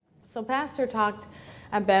So Pastor talked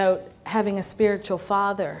about having a spiritual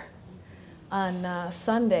father on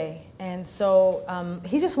Sunday. And so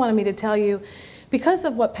he just wanted me to tell you, because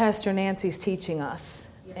of what Pastor Nancy's teaching us,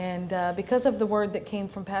 and because of the word that came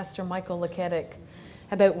from Pastor Michael Leketic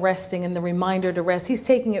about resting and the reminder to rest, he's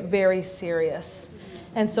taking it very serious.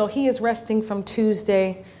 And so he is resting from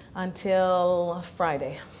Tuesday until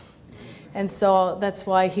Friday. And so that's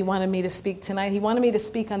why he wanted me to speak tonight. He wanted me to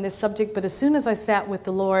speak on this subject, but as soon as I sat with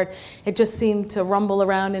the Lord, it just seemed to rumble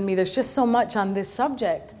around in me. There's just so much on this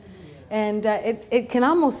subject. And it can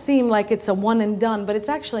almost seem like it's a one and done, but it's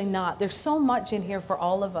actually not. There's so much in here for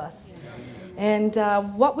all of us. And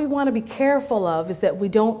what we want to be careful of is that we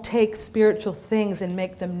don't take spiritual things and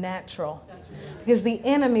make them natural. Because the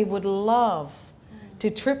enemy would love to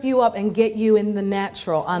trip you up and get you in the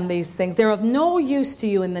natural on these things. They're of no use to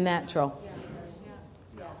you in the natural.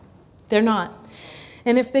 They're not.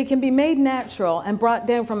 And if they can be made natural and brought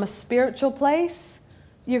down from a spiritual place,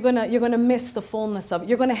 you're gonna miss the fullness of it.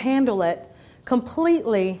 You're gonna handle it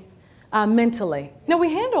completely mentally. Now,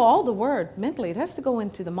 we handle all the word mentally. It has to go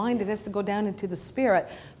into the mind. It has to go down into the spirit.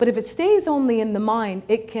 But if it stays only in the mind,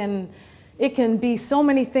 it can be so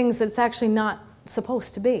many things that it's actually not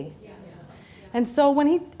supposed to be. And so when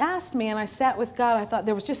he asked me and I sat with God, I thought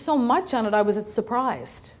there was just so much on it, I was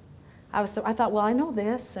surprised. I thought, well, I know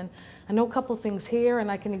this, and I know a couple of things here,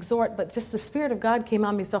 and I can exhort, but just the Spirit of God came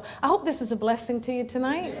on me. So I hope this is a blessing to you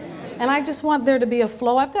tonight. And I just want there to be a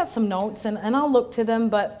flow. I've got some notes, and I'll look to them,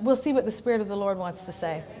 but we'll see what the Spirit of the Lord wants to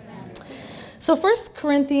say. So 1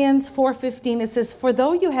 Corinthians 4:15, it says, "For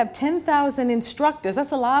though you have 10,000 instructors,"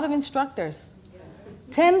 that's a lot of instructors,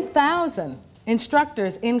 10,000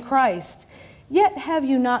 instructors in Christ, "yet have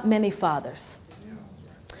you not many fathers.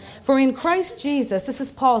 For in Christ Jesus," this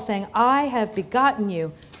is Paul saying, "I have begotten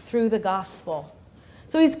you through the gospel."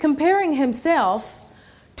 So he's comparing himself,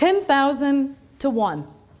 10,000 to 1.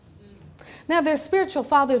 Now there's spiritual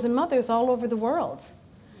fathers and mothers all over the world.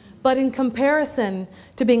 But in comparison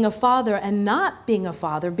to being a father and not being a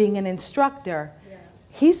father, being an instructor,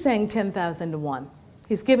 he's saying 10,000 to 1.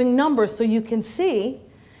 He's giving numbers so you can see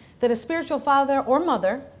that a spiritual father or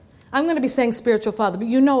mother, I'm going to be saying spiritual father, but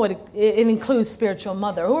you know it includes spiritual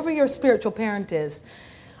mother, whoever your spiritual parent is.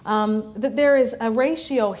 That there is a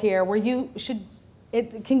ratio here where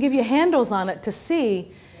it can give you handles on it to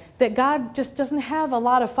see that God just doesn't have a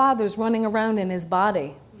lot of fathers running around in his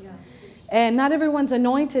body. And not everyone's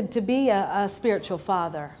anointed to be a spiritual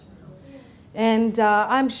father. And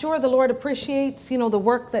I'm sure the Lord appreciates, the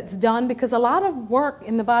work that's done, because a lot of work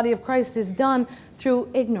in the body of Christ is done through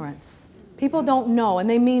ignorance. People don't know, and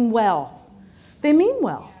they mean well. They mean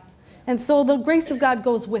well. And so the grace of God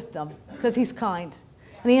goes with them because he's kind.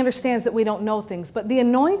 And he understands that we don't know things. But the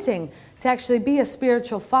anointing to actually be a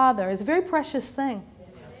spiritual father is a very precious thing.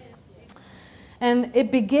 And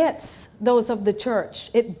it begets those of the church.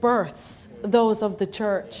 It births those of the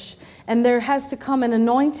church. And there has to come an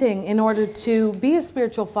anointing in order to be a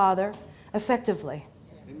spiritual father effectively.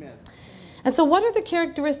 And so what are the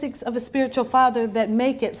characteristics of a spiritual father that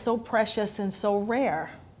make it so precious and so rare?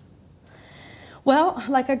 Well,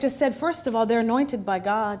 like I just said, first of all, they're anointed by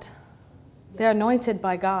God. They're anointed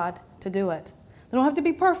by God to do it. They don't have to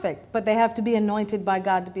be perfect, but they have to be anointed by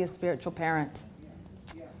God to be a spiritual parent.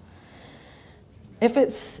 If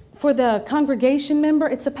it's for the congregation member,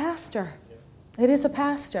 it's a pastor. It is a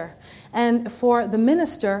pastor. And for the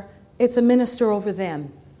minister, it's a minister over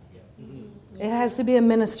them. It has to be a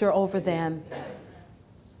minister over them.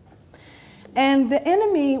 And the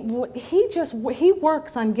enemy, he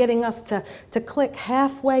works on getting us to click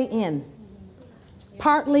halfway in,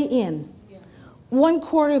 partly in,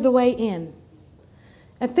 1/4 of the way in.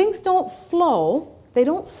 And things don't flow, they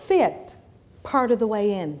don't fit part of the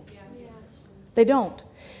way in. They don't.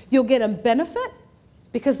 You'll get a benefit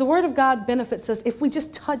because the Word of God benefits us. If we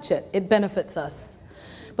just touch it, it benefits us.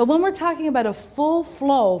 But when we're talking about a full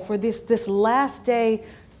flow for this last day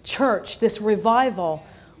church, this revival,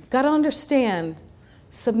 we've got to understand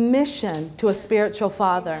submission to a spiritual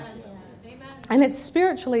father. And it's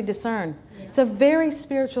spiritually discerned. It's a very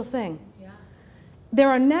spiritual thing. There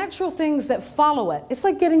are natural things that follow it. It's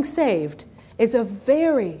like getting saved. It's a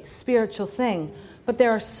very spiritual thing. But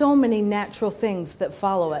there are so many natural things that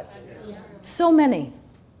follow it. So many.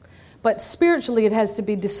 But spiritually it has to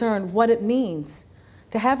be discerned what it means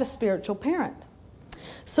to have a spiritual parent.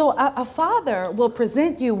 So a father will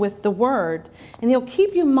present you with the word, and he'll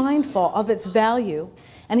keep you mindful of its value,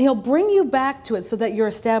 and he'll bring you back to it so that you're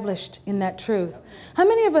established in that truth. How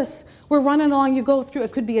many of us, we're running along, you go through,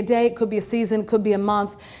 it could be a day, it could be a season, it could be a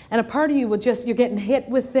month, and a part of you you're getting hit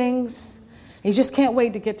with things, and you just can't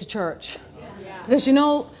wait to get to church. Because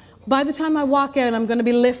By the time I walk out, I'm going to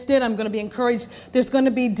be lifted. I'm going to be encouraged. There's going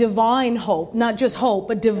to be divine hope, not just hope,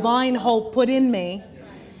 but divine hope put in me.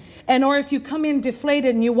 And or if you come in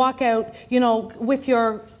deflated and you walk out, with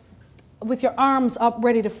your arms up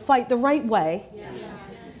ready to fight the right way,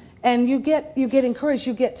 and you get encouraged,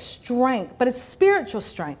 you get strength, but it's spiritual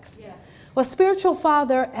strength. Well, spiritual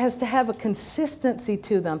father has to have a consistency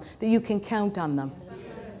to them that you can count on them.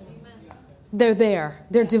 They're there.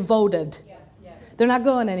 They're devoted. They're not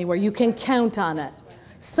going anywhere. You can count on it.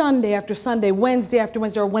 Sunday after Sunday, Wednesday after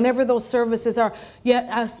Wednesday, or whenever those services are. Yet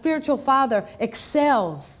a spiritual father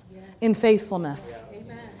excels in faithfulness.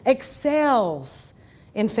 Excels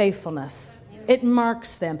in faithfulness. It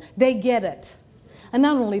marks them. They get it. And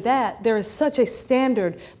not only that, there is such a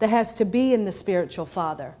standard that has to be in the spiritual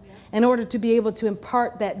father in order to be able to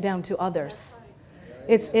impart that down to others.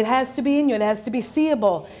 It has to be in you. It has to be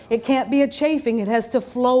seeable. It can't be a chafing. It has to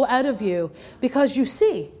flow out of you because you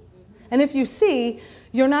see. And if you see,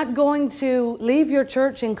 you're not going to leave your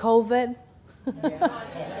church in COVID.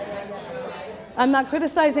 I'm not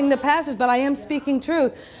criticizing the pastors, but I am speaking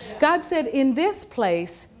truth. God said, in this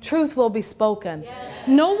place, truth will be spoken.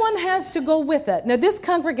 No one has to go with it. Now, this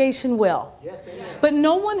congregation will. But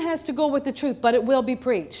no one has to go with the truth, but it will be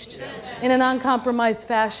preached in an uncompromised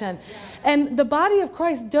fashion. And the body of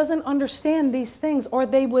Christ doesn't understand these things, or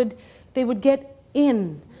they would get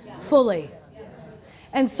in fully.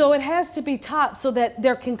 And so it has to be taught so that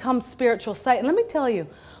there can come spiritual sight. And let me tell you,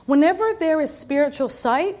 whenever there is spiritual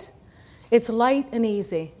sight, it's light and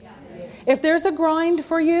easy. If there's a grind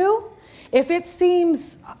for you, if it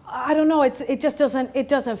seems, I don't know, it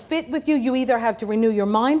doesn't fit with you, you either have to renew your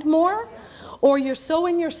mind more, or you're so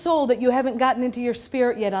in your soul that you haven't gotten into your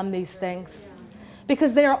spirit yet on these things.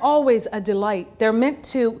 Because they are always a delight. They're meant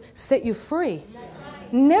to set you free,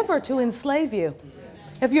 never to enslave you.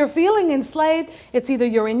 If you're feeling enslaved, it's either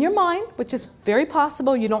you're in your mind, which is very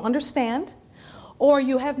possible, you don't understand, or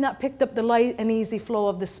you have not picked up the light and easy flow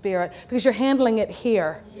of the Spirit because you're handling it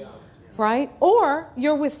here, right? Or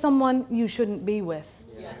you're with someone you shouldn't be with.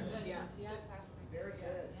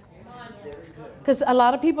 Because a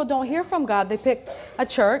lot of people don't hear from God. They pick a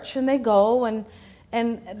church and they go, and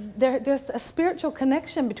there's a spiritual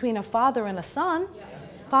connection between a father and a son,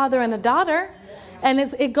 father and a daughter, and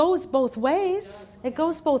it goes both ways. It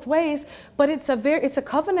goes both ways, but it's a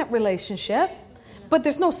covenant relationship, but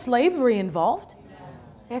there's no slavery involved.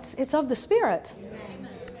 It's of the Spirit,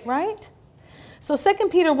 right? So 2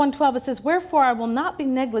 Peter 1:12, it says, "Wherefore I will not be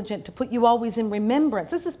negligent to put you always in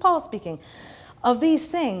remembrance." This is Paul speaking. "Of these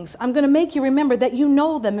things, I'm going to make you remember that you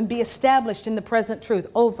know them and be established in the present truth,"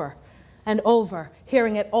 over and over,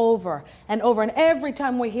 hearing it over and over. And every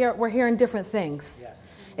time we hear it, we're hearing different things.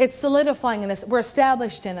 Yes. It's solidifying in us. We're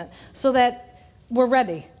established in it so that we're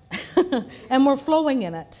ready and we're flowing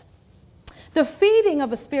in it. The feeding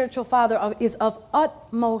of a spiritual father is of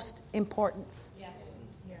utmost importance. Yes.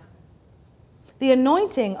 Yeah. The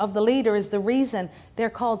anointing of the leader is the reason they're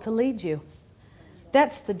called to lead you.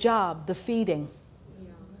 That's the job, the feeding.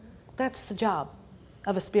 That's the job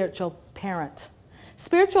of a spiritual parent.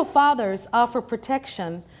 Spiritual fathers offer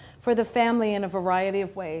protection for the family in a variety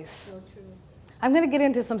of ways. So true. I'm going to get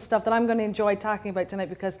into some stuff that I'm going to enjoy talking about tonight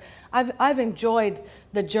because I've enjoyed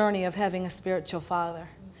the journey of having a spiritual father.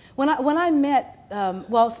 When I met,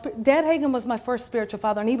 Dad Hagin was my first spiritual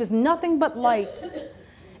father, and he was nothing but light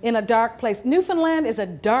in a dark place. Newfoundland is a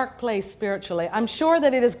dark place spiritually. I'm sure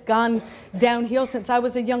that it has gone downhill since I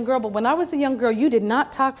was a young girl, but when I was a young girl, you did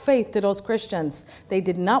not talk faith to those Christians. They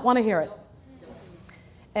did not want to hear it.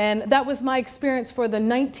 And that was my experience for the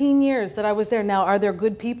 19 years that I was there. Now, are there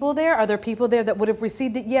good people there? Are there people there that would have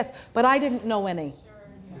received it? Yes, but I didn't know any.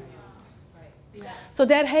 So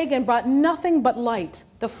Dad Hagin brought nothing but light.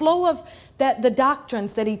 The flow of the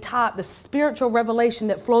doctrines that he taught, the spiritual revelation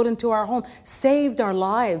that flowed into our home, saved our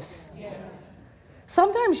lives. Yes.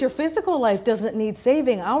 Sometimes your physical life doesn't need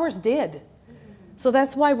saving. Ours did. So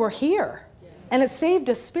that's why we're here. And it saved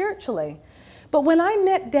us spiritually. But when I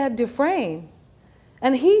met Dad Dufresne,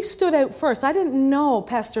 and he stood out first. I didn't know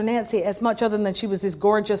Pastor Nancy as much other than she was his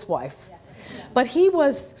gorgeous wife. But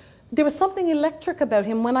there was something electric about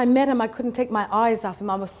him. When I met him, I couldn't take my eyes off him.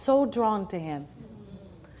 I was so drawn to him.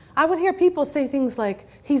 I would hear people say things like,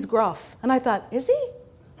 "He's gruff." And I thought, is he?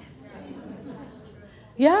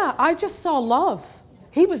 Yeah, I just saw love.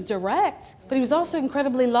 He was direct, but he was also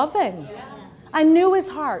incredibly loving. I knew his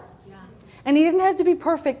heart. And he didn't have to be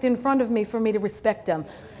perfect in front of me for me to respect him.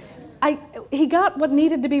 He got what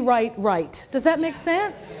needed to be right. Does that make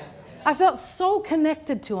sense? I felt so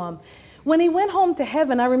connected to him. When he went home to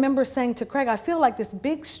heaven, I remember saying to Craig, I feel like this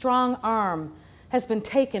big, strong arm has been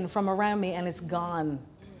taken from around me and it's gone.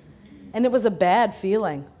 And it was a bad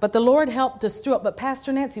feeling. But the Lord helped us through it. But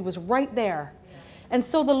Pastor Nancy was right there. And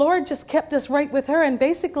so the Lord just kept us right with her. And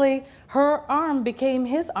basically, her arm became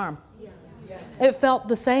his arm. It felt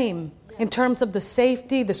the same in terms of the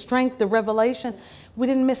safety, the strength, the revelation. We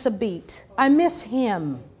didn't miss a beat. I miss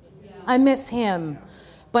him. I miss him.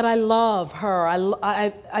 But I love her.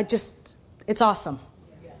 I just, it's awesome.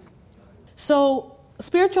 So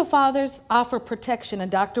spiritual fathers offer protection, and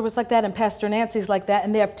Doctor was like that, and Pastor Nancy's like that,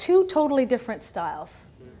 and they have two totally different styles.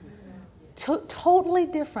 Totally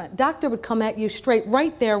different. Doctor would come at you straight,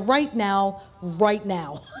 right there, right now, right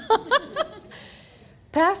now.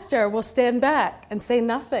 Pastor will stand back and say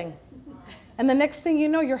nothing. And the next thing you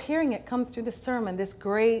know, you're hearing it come through the sermon, this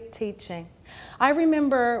great teaching. I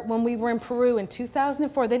remember when we were in Peru in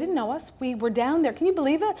 2004, they didn't know us. We were down there. Can you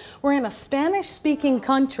believe it? We're in a Spanish-speaking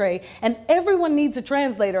country, and everyone needs a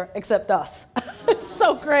translator except us. It's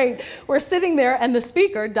so great. We're sitting there, and the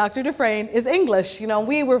speaker, Dr. Dufresne, is English. You know,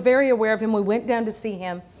 we were very aware of him. We went down to see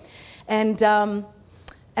him. And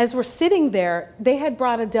as we're sitting there, they had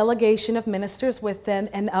brought a delegation of ministers with them,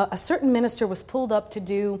 and a certain minister was pulled up to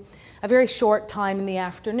do a very short time in the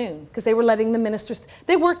afternoon, because they were letting the ministers,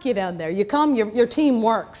 they work you down there. You come, your team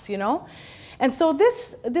works, you know. And so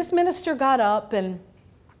this minister got up, and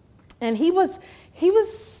he was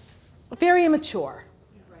very immature.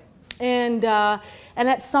 And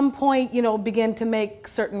at some point, you know, began to make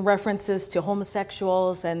certain references to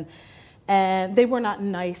homosexuals, and they were not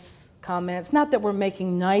nice comments. Not that we're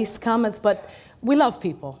making nice comments, but we love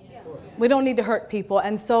people. We don't need to hurt people.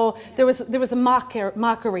 And so there was a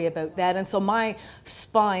mockery about that. And so my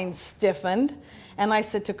spine stiffened. And I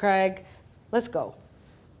said to Craig, let's go.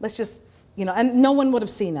 Let's just, you know, and no one would have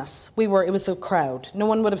seen us. It was a crowd. No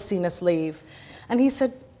one would have seen us leave. And he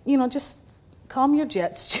said, you know, just calm your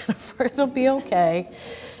jets, Jennifer. It'll be okay.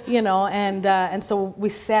 You know, and so we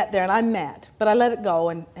sat there, and I'm mad. But I let it go,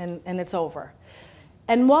 and it's over.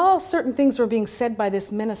 And while certain things were being said by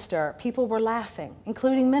this minister, people were laughing,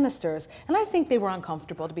 including ministers. And I think they were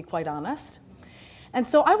uncomfortable, to be quite honest. And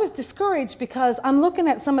so I was discouraged because I'm looking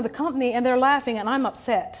at some of the company and they're laughing and I'm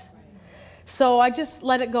upset. So I just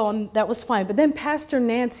let it go, and that was fine. But then Pastor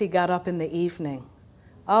Nancy got up in the evening.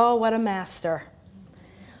 Oh, what a master.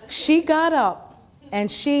 She got up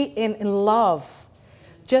and she, in love,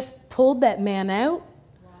 just pulled that man out.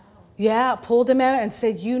 Yeah, pulled him out and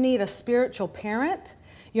said, you need a spiritual parent.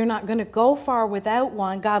 You're not going to go far without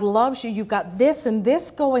one. God loves you. You've got this and this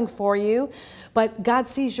going for you, but God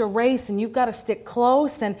sees your race and you've got to stick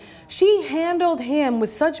close. And she handled him with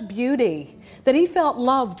such beauty that he felt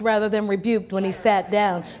loved rather than rebuked when he sat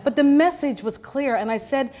down. But the message was clear. And I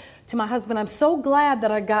said to my husband, I'm so glad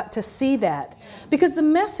that I got to see that, because the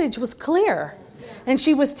message was clear. And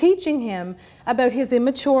she was teaching him about his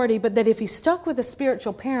immaturity, but that if he stuck with a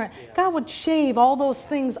spiritual parent, God would shave all those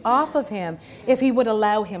things off of him if he would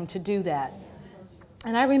allow him to do that.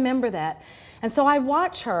 And I remember that. And so I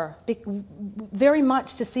watch her very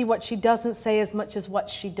much to see what she doesn't say as much as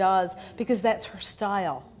what she does, because that's her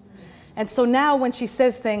style. And so now when she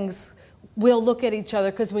says things, we'll look at each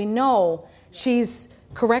other because we know she's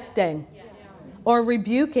correcting or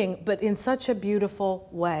rebuking, but in such a beautiful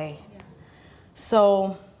way.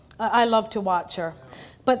 So I love to watch her.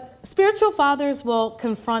 But spiritual fathers will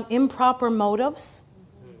confront improper motives.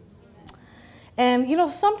 And, you know,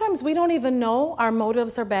 sometimes we don't even know our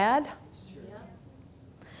motives are bad.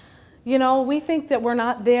 You know, we think that we're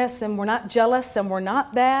not this and we're not jealous and we're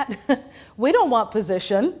not that. We don't want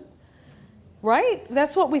position, right?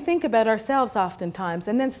 That's what we think about ourselves oftentimes.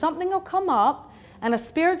 And then something will come up and a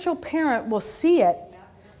spiritual parent will see it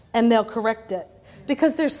and they'll correct it.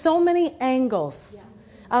 Because there's so many angles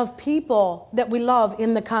of people that we love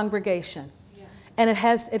in the congregation. And it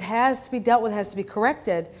has to be dealt with, it has to be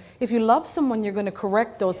corrected. If you love someone, you're going to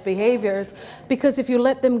correct those behaviors. Because if you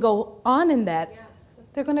let them go on in that,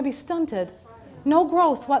 they're going to be stunted. No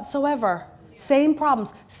growth whatsoever. Same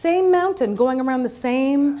problems. Same mountain, going around the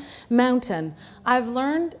same mountain. I've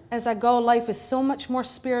learned as I go, life is so much more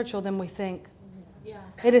spiritual than we think.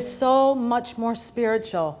 It is so much more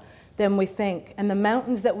spiritual than we think. And the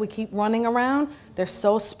mountains that we keep running around, they're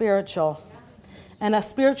so spiritual. And a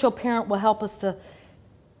spiritual parent will help us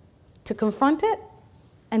to confront it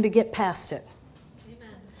and to get past it.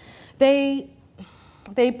 Amen.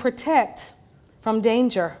 They protect from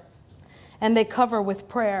danger and they cover with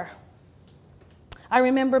prayer. I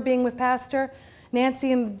remember being with Pastor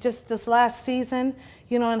Nancy in just this last season,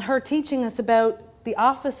 you know, and her teaching us about the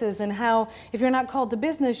offices and how if you're not called to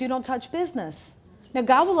business, you don't touch business. Now,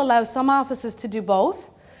 God will allow some offices to do both,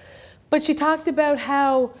 but she talked about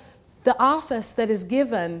how the office that is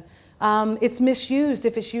given It's misused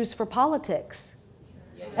if it's used for politics.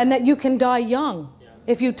 And that you can die young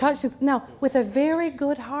if you touch it. Now, with a very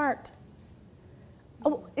good heart.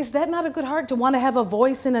 Oh, is that not a good heart to want to have a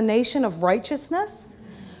voice in a nation of righteousness?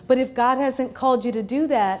 But if God hasn't called you to do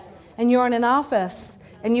that, and you're in an office,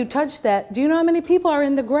 and you touch that, do you know how many people are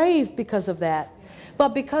in the grave because of that? But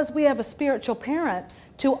because we have a spiritual parent,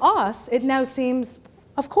 to us, it now seems,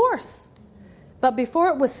 of course. But before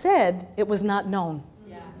it was said, it was not known.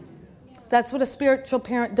 That's what a spiritual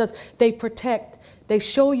parent does. They protect. They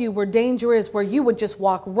show you where danger is, where you would just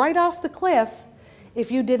walk right off the cliff if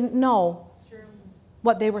you didn't know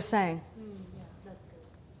what they were saying.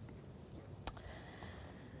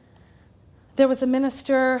 There was a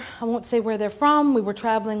minister, I won't say where they're from, we were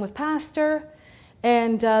traveling with pastor,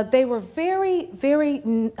 and they were very, very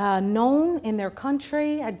known in their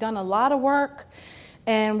country, had done a lot of work,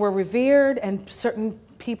 and were revered, and certain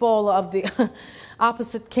people of the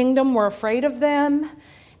opposite kingdom were afraid of them.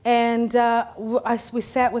 And we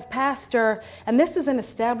sat with pastor, and this is an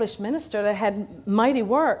established minister that had mighty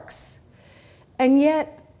works, and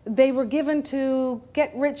yet they were given to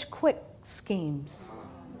get-rich-quick schemes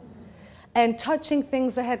and touching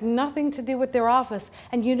things that had nothing to do with their office.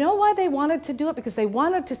 And you know why they wanted to do it? Because they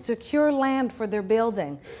wanted to secure land for their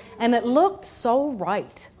building. And it looked so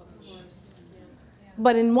right.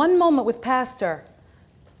 But in one moment with pastor,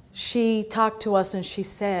 she talked to us and she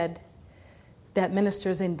said, that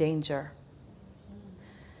minister's in danger.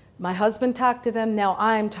 My husband talked to them, now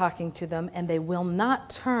I'm talking to them, and they will not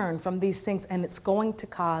turn from these things, and it's going to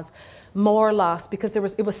cause more loss because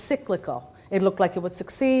it was cyclical. It looked like it would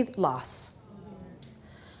succeed, loss.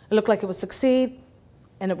 It looked like it would succeed,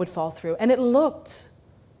 and it would fall through. And it looked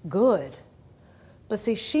good. But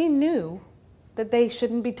see, she knew that they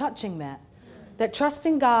shouldn't be touching that. That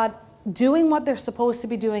trusting God, doing what they're supposed to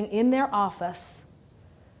be doing in their office,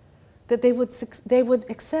 that they would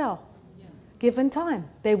excel. Given time,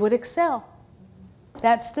 they would excel.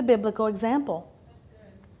 That's the biblical example.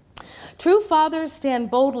 True fathers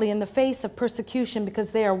stand boldly in the face of persecution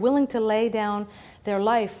because they are willing to lay down their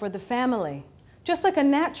life for the family. Just like a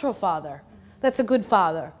natural father, that's a good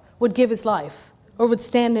father, would give his life or would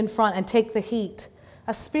stand in front and take the heat.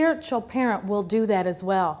 A spiritual parent will do that as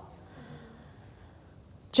well.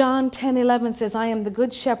 John 10:11 says, I am the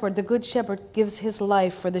good shepherd. The good shepherd gives his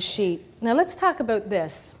life for the sheep. Now let's talk about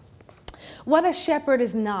this. What a shepherd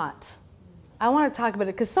is not. I want to talk about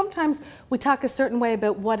it because sometimes we talk a certain way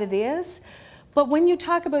about what it is, but when you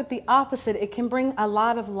talk about the opposite, it can bring a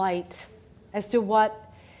lot of light as to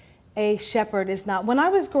what a shepherd is not. When I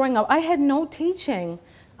was growing up, I had no teaching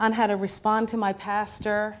on how to respond to my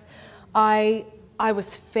pastor. I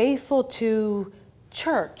was faithful to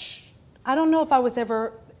church. I don't know if I was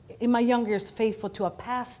ever, in my younger years, faithful to a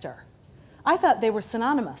pastor. I thought they were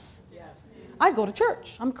synonymous. I go to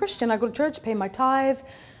church. I'm a Christian. I go to church, pay my tithe.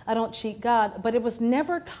 I don't cheat God. But it was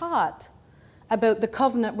never taught about the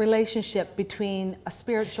covenant relationship between a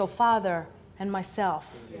spiritual father and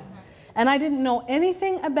myself. And I didn't know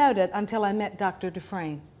anything about it until I met Dr.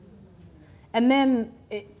 Dufresne. And then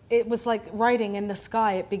it was like writing in the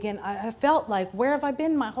sky. It began. I felt like, where have I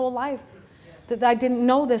been my whole life? That I didn't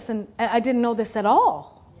know this, and I didn't know this at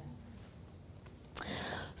all.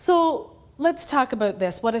 So let's talk about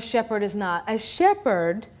this, what a shepherd is not. A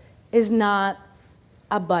shepherd is not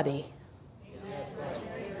a buddy.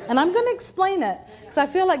 And I'm going to explain it because I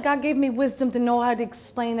feel like God gave me wisdom to know how to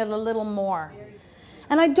explain it a little more.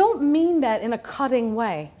 And I don't mean that in a cutting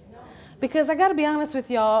way. Because I got to be honest with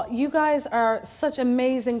y'all, you guys are such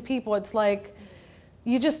amazing people. It's like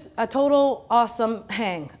you just a total awesome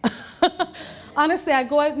hang. Honestly, I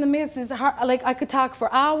go out in the midst. It's hard, like I could talk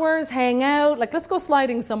for hours, hang out. Like let's go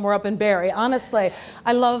sliding somewhere up in Barrie. Honestly,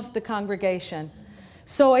 I love the congregation.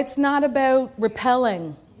 So it's not about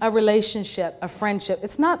repelling a relationship, a friendship.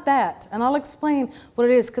 It's not that. And I'll explain what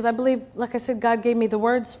it is because I believe, like I said, God gave me the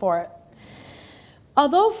words for it.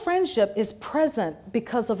 Although friendship is present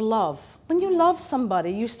because of love, when you love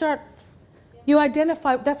somebody, you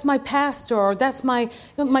identify, that's my pastor, or that's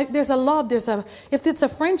there's a love, if it's a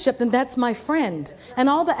friendship, then that's my friend. And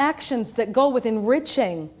all the actions that go with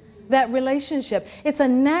enriching that relationship. It's a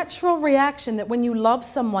natural reaction that when you love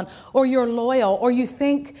someone, or you're loyal, or you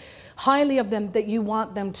think highly of them, that you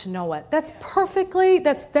want them to know it.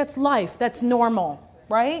 That's life, that's normal,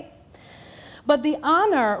 right? But the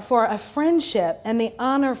honor for a friendship and the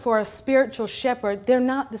honor for a spiritual shepherd, they're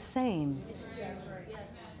not the same.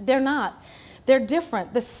 They're not. They're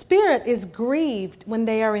different. The spirit is grieved when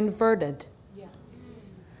they are inverted.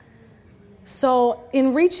 So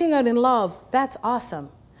in reaching out in love, that's awesome.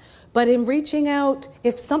 But in reaching out,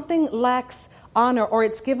 if something lacks honor, or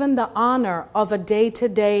it's given the honor of a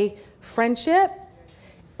day-to-day friendship,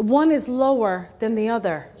 one is lower than the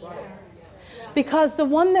other. Because the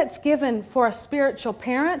one that's given for a spiritual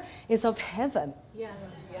parent is of heaven.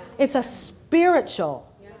 It's a spiritual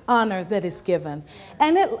honor that is given.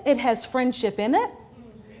 And it has friendship in it.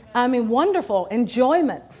 I mean, wonderful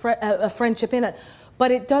enjoyment, a friendship in it.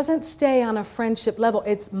 But it doesn't stay on a friendship level.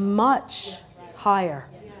 It's much higher.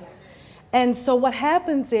 And so what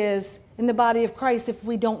happens is, in the body of Christ, if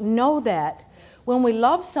we don't know that, when we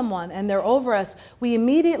love someone and they're over us, we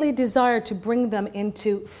immediately desire to bring them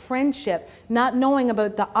into friendship, not knowing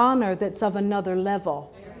about the honor that's of another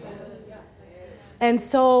level. And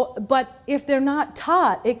so, but if they're not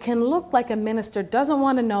taught, it can look like a minister doesn't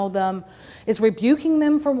want to know them, is rebuking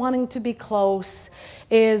them for wanting to be close,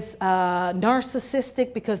 is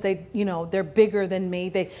narcissistic because they're bigger than me.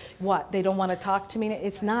 They don't want to talk to me.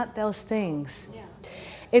 It's not those things.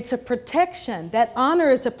 It's a protection. That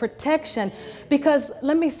honor is a protection. Because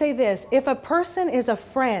let me say this, if a person is a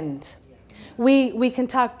friend, we can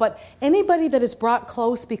talk, but anybody that is brought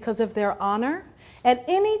close because of their honor, at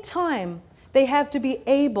any time, they have to be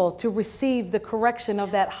able to receive the correction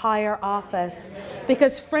of that higher office,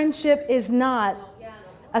 because friendship is not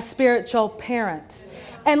a spiritual parent.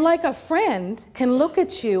 And like a friend can look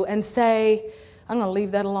at you and say, I'm going to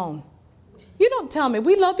leave that alone. You don't tell me.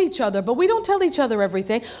 We love each other, but we don't tell each other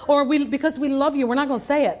everything. Or because we love you, we're not going to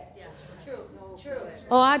say it. True.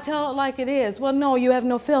 Oh, I tell it like it is. Well, no, you have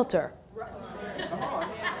no filter.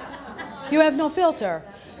 You have no filter.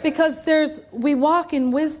 Because we walk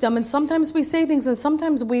in wisdom, and sometimes we say things and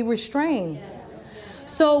sometimes we restrain.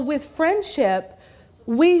 So with friendship,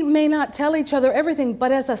 we may not tell each other everything,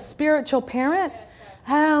 but as a spiritual parent,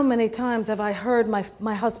 how many times have I heard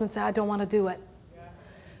my husband say, I don't want to do it.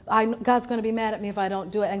 God's going to be mad at me if I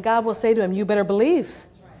don't do it. And God will say to him, you better believe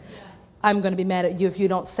I'm going to be mad at you if you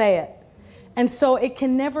don't say it. And so it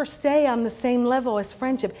can never stay on the same level as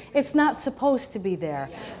friendship. It's not supposed to be there.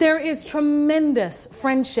 There is tremendous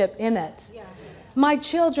friendship in it. My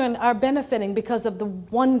children are benefiting because of the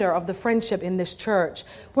wonder of the friendship in this church.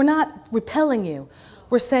 We're not repelling you.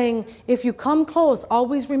 We're saying, if you come close,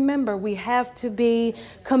 always remember we have to be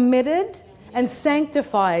committed and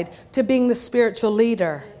sanctified to being the spiritual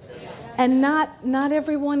leader. And not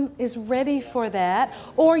everyone is ready for that,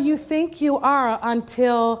 or you think you are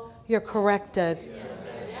until you're corrected.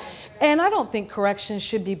 And I don't think correction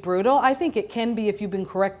should be brutal. I think it can be if you've been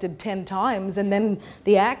corrected 10 times and then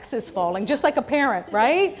the axe is falling, just like a parent,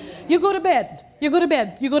 right? You go to bed. You go to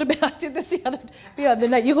bed. You go to bed. I did this the other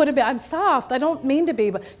night. You go to bed. I'm soft. I don't mean to be,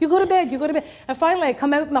 but you go to bed. You go to bed. And finally I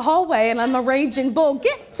come out in the hallway and I'm a raging bull.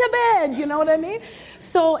 Get to bed. You know what I mean?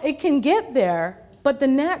 So it can get there, but the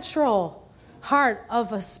natural heart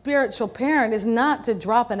of a spiritual parent is not to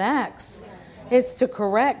drop an axe. It's to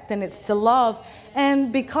correct and it's to love.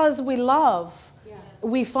 And because we love,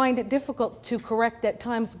 we find it difficult to correct at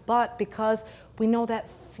times, but because we know that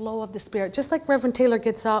flow of the Spirit. Just like Reverend Taylor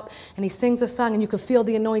gets up and he sings a song and you can feel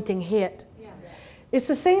the anointing hit. It's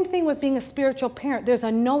the same thing with being a spiritual parent. There's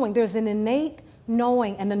a knowing, there's an innate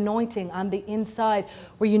knowing and anointing on the inside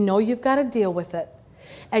where you know you've got to deal with it.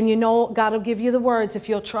 And you know God will give you the words if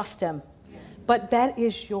you'll trust Him. But that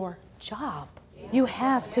is your job. You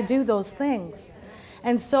have to do those things.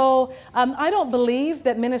 And so I don't believe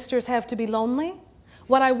that ministers have to be lonely.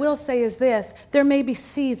 What I will say is this, there may be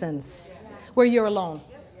seasons where you're alone.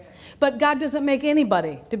 But God doesn't make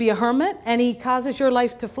anybody to be a hermit, and He causes your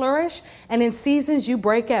life to flourish, and in seasons you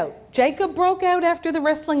break out. Jacob broke out after the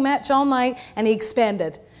wrestling match all night, and he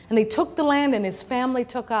expanded. And he took the land, and his family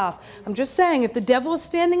took off. I'm just saying, if the devil is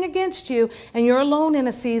standing against you, and you're alone in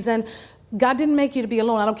a season, God didn't make you to be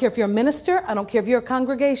alone. I don't care if you're a minister. I don't care if you're a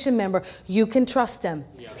congregation member. You can trust Him.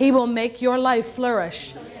 He will make your life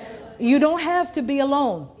flourish. You don't have to be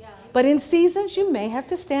alone. But in seasons, you may have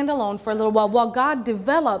to stand alone for a little while God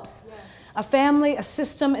develops a family, a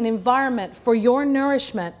system, an environment for your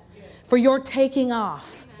nourishment, for your taking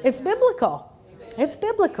off. It's biblical. It's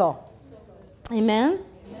biblical. Amen?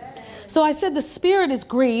 So I said the Spirit is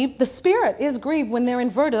grieved. The Spirit is grieved when they're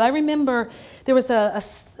inverted. I remember there was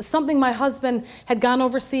something my husband had gone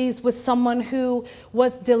overseas with someone who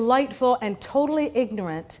was delightful and totally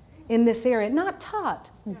ignorant in this area. Not taught.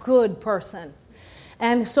 Good person.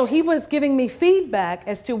 And so he was giving me feedback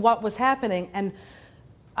as to what was happening. And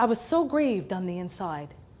I was so grieved on the inside.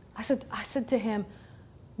 I said to him,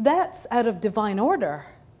 that's out of divine order.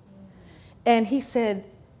 And he said,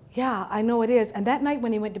 yeah, I know it is. And that night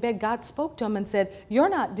when he went to bed, God spoke to him and said, you're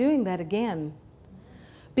not doing that again.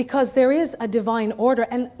 Because there is a divine order.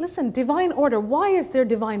 And listen, divine order, why is there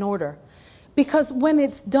divine order? Because when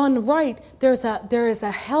it's done right, there is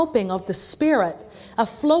a helping of the Spirit, a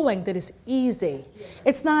flowing that is easy.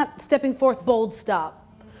 It's not stepping forth, bold, stop.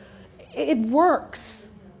 It works.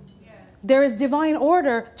 There is divine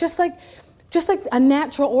order, just like a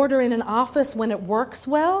natural order in an office. When it works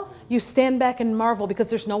well, you stand back and marvel because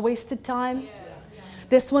there's no wasted time.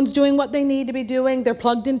 This one's doing what they need to be doing. They're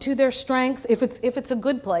plugged into their strengths. If it's a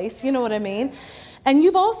good place, you know what I mean. And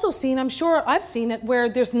you've also seen, I'm sure I've seen it, where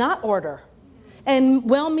there's not order. And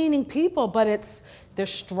well-meaning people, but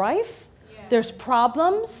there's strife, there's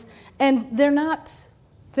problems, and they're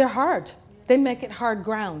hard. They make it hard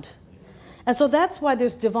ground. And so that's why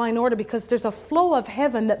there's divine order, because there's a flow of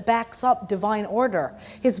heaven that backs up divine order.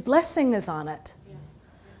 His blessing is on it.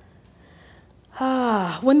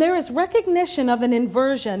 When there is recognition of an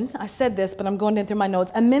inversion, I said this, but I'm going in through my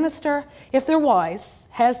notes, a minister, if they're wise,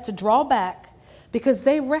 has to draw back because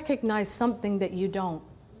they recognize something that you don't.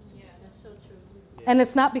 And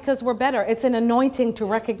it's not because we're better. It's an anointing to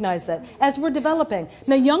recognize it as we're developing.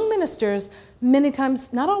 Now, young ministers, many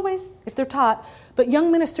times, not always, if they're taught, but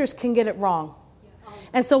young ministers can get it wrong.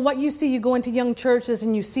 And so what you see, you go into young churches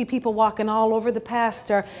and you see people walking all over the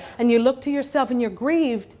pastor, and you look to yourself and you're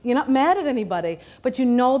grieved. You're not mad at anybody, but you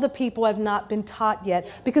know the people have not been taught yet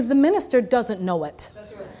because the minister doesn't know it.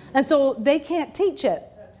 And so they can't teach it.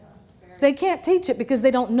 They can't teach it because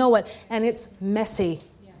they don't know it, and it's messy.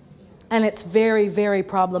 And it's very, very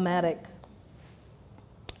problematic.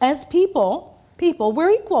 As people, we're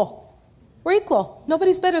equal. We're equal.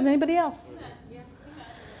 Nobody's better than anybody else.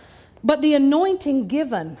 But the anointing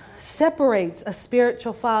given separates a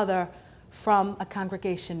spiritual father from a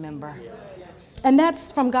congregation member. And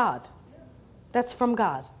that's from God. That's from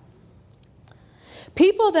God.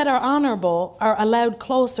 People that are honorable are allowed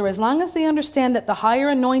closer as long as they understand that the higher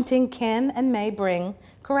anointing can and may bring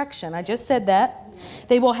correction. I just said that.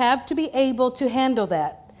 They will have to be able to handle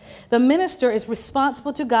that. The minister is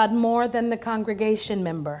responsible to God more than the congregation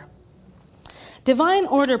member. Divine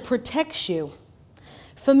order protects you.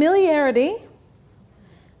 Familiarity,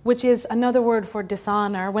 which is another word for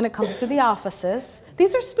dishonor when it comes to the offices.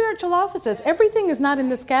 These are spiritual offices. Everything is not in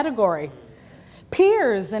this category.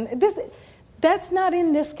 Peers and that's not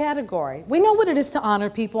in this category. We know what it is to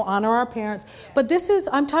honor people, honor our parents, but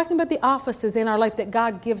I'm talking about the offices in our life that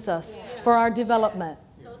God gives us for our development.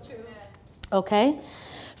 So true. Okay?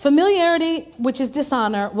 Familiarity, which is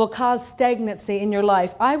dishonor, will cause stagnancy in your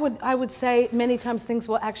life. I would say many times things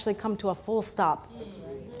will actually come to a full stop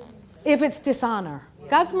if it's dishonor.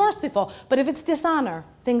 God's merciful, but if it's dishonor,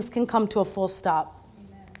 things can come to a full stop.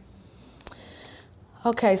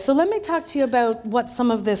 Okay, so let me talk to you about what some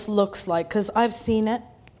of this looks like, because I've seen it,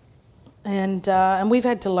 and we've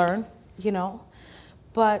had to learn,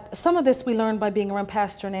 But some of this we learned by being around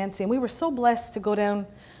Pastor Nancy, and we were so blessed to go down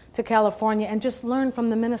to California and just learn from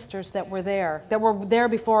the ministers that were there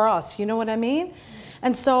before us, you know what I mean?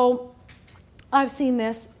 And so I've seen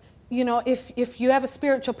this, if you have a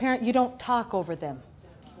spiritual parent, you don't talk over them.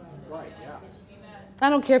 Right, yeah. I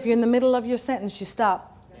don't care if you're in the middle of your sentence, you stop.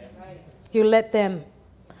 You let them,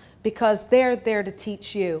 because they're there to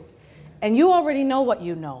teach you. And you already know what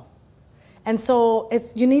you know. And so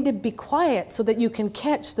you need to be quiet so that you can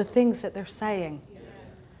catch the things that they're saying.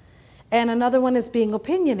 Yes. And another one is being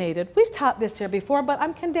opinionated. We've taught this here before, but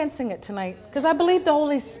I'm condensing it tonight because I believe the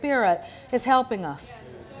Holy Spirit is helping us.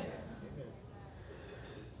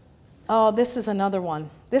 Oh, this is another one.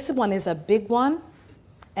 This one is a big one,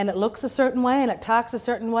 and it looks a certain way, and it talks a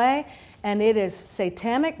certain way, and it is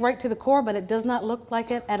satanic right to the core, but it does not look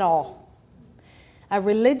like it at all. A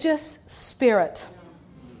religious spirit.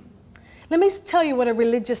 Let me tell you what a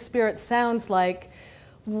religious spirit sounds like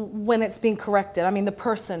when it's being corrected. I mean, the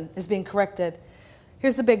person is being corrected.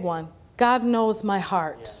 Here's the big one. God knows my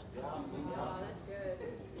heart.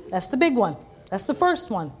 That's the big one. That's the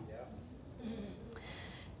first one.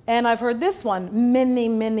 And I've heard this one many,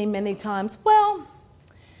 many, many times. Well,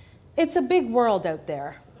 it's a big world out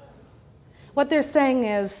there. What they're saying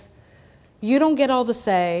is, you don't get all the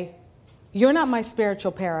say. You're not my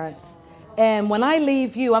spiritual parent. And when I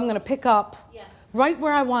leave you, I'm going to pick up right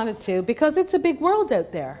where I wanted to, because it's a big world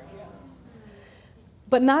out there.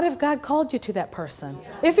 But not if God called you to that person.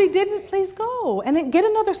 If he didn't, please go and then get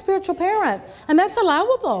another spiritual parent. And that's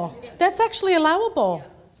allowable. That's actually allowable.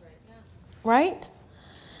 Right?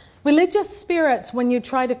 Religious spirits, when you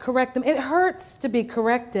try to correct them, it hurts to be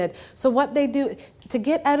corrected. So what they do, to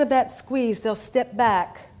get out of that squeeze, they'll step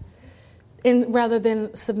back rather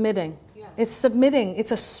than submitting. It's submitting.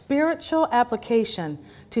 It's a spiritual application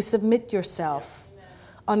to submit yourself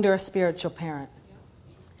under a spiritual parent.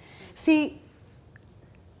 See,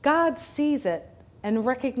 God sees it and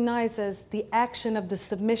recognizes the action of the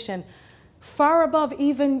submission far above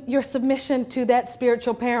even your submission to that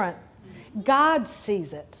spiritual parent. God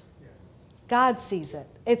sees it. God sees it.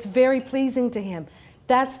 It's very pleasing to him.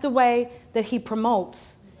 That's the way that he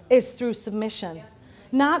promotes, is through submission.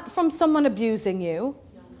 Not from someone abusing you,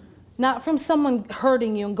 not from someone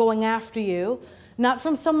hurting you and going after you, not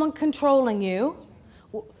from someone controlling you.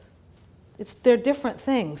 They're different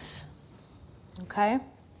things. Okay?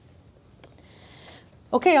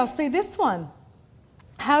 Okay, I'll say this one.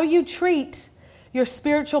 How you treat your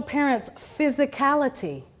spiritual parents'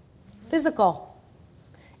 physicality, physical,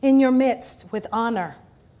 in your midst with honor.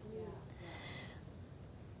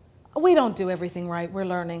 We don't do everything right. We're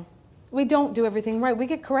learning. We don't do everything right. We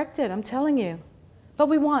get corrected, I'm telling you. But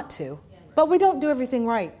we want to. But we don't do everything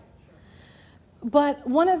right. But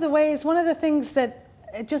one of the things that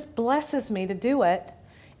it just blesses me to do it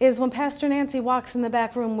is when Pastor Nancy walks in the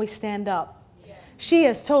back room, we stand up. She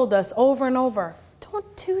has told us over and over,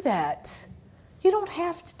 don't do that. You don't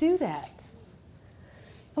have to do that.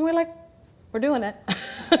 And we're like, we're doing it.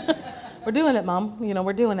 We're doing it, Mom.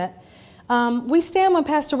 We're doing it. We stand when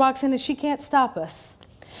Pastor walks in and she can't stop us.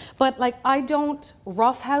 But I don't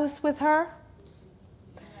roughhouse with her.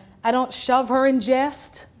 I don't shove her in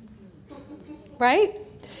jest. Right?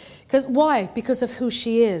 Why? Because of who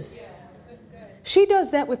she is. She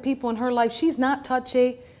does that with people in her life. She's not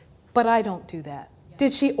touchy, but I don't do that.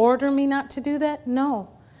 Did she order me not to do that? No.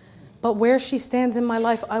 But where she stands in my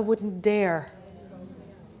life, I wouldn't dare.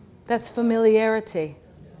 That's familiarity.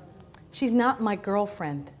 She's not my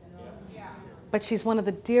girlfriend, but she's one of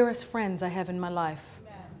the dearest friends I have in my life.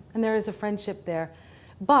 And there is a friendship there.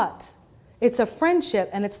 But it's a friendship,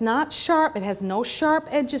 and it's not sharp. It has no sharp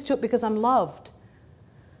edges to it because I'm loved.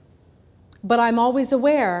 But I'm always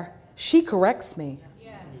aware. She corrects me.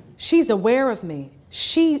 She's aware of me.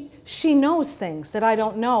 She knows things that I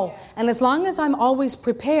don't know. And as long as I'm always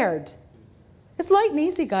prepared, it's light and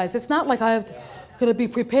easy, guys. It's not like I have to be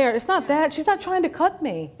prepared. It's not that. She's not trying to cut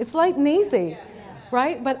me. It's light and easy,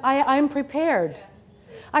 right? But I'm prepared.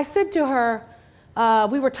 I said to her,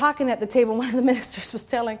 we were talking at the table, one of the ministers was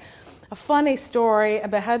telling a funny story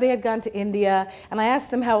about how they had gone to India, and I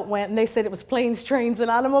asked them how it went, and they said it was planes, trains,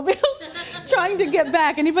 and automobiles trying to get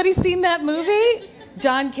back. Anybody seen that movie?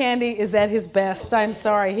 John Candy is at his best. I'm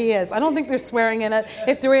sorry, he is. I don't think they're swearing in it.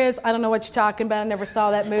 If there is, I don't know what you're talking about. I never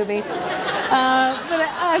saw that movie. But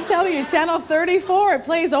I'm telling you, Channel 34, it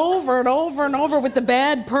plays over and over and over with the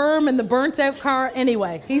bad perm and the burnt-out car.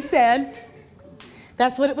 Anyway, he said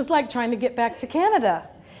that's what it was like trying to get back to Canada.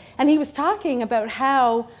 And he was talking about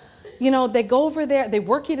how, they go over there, they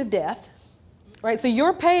work you to death, right? So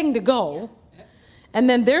you're paying to go, and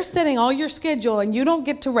then they're setting all your schedule, and you don't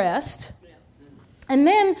get to rest. And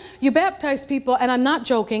then you baptize people, and I'm not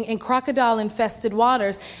joking, in crocodile-infested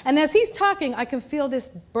waters. And as he's talking, I can feel this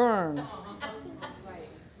burn.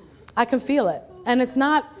 I can feel it. And it's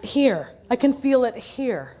not here. I can feel it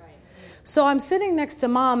here. So I'm sitting next to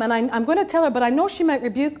Mom, and I'm going to tell her, but I know she might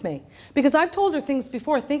rebuke me. Because I've told her things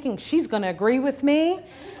before thinking she's going to agree with me.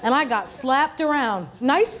 And I got slapped around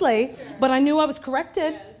nicely, but I knew I was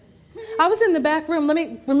corrected. I was in the back room. Let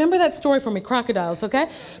me remember that story for me, crocodiles, okay?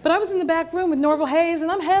 But I was in the back room with Norval Hayes,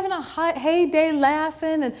 and I'm having a heyday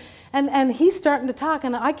laughing, and he's starting to talk,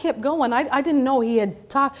 and I kept going. I didn't know he had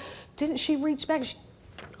talked. Didn't she reach back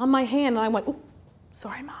on my hand, and I went, "Oh,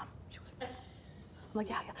 sorry, Mom." I'm like,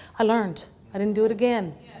 yeah, I learned. I didn't do it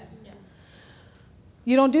again.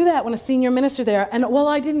 You don't do that when a senior minister there. And,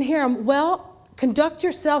 I didn't hear him. Well, conduct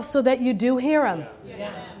yourself so that you do hear him.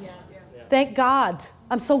 Thank God.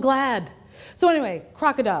 I'm so glad. So anyway,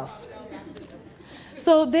 crocodiles.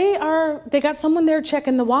 So they got someone there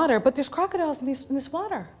checking the water, but there's crocodiles in this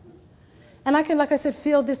water. And I can, like I said,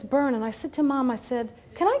 feel this burn. And I said to Mom, I said,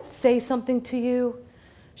 can I say something to you?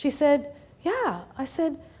 She said, yeah. I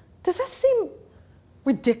said, does that seem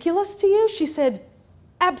ridiculous to you? She said,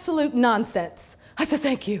 absolute nonsense. I said,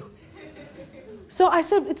 thank you. So I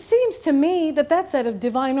said, it seems to me that that's out of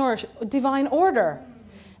divine order.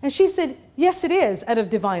 And she said, yes, it is out of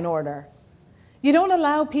divine order. You don't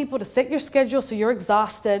allow people to set your schedule so you're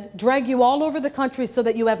exhausted, drag you all over the country so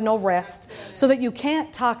that you have no rest, so that you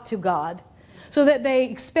can't talk to God, so that they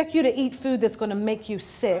expect you to eat food that's going to make you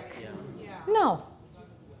sick. No.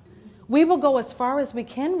 We will go as far as we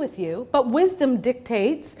can with you, but wisdom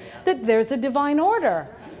dictates that there's a divine order.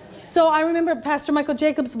 So I remember Pastor Michael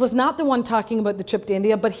Jacobs was not the one talking about the trip to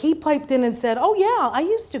India, but he piped in and said, oh yeah, I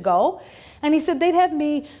used to go. And he said they'd have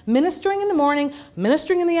me ministering in the morning,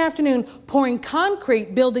 ministering in the afternoon, pouring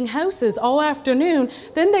concrete, building houses all afternoon.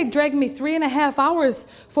 Then they'd drag me 3.5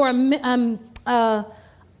 hours for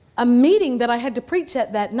a a meeting that I had to preach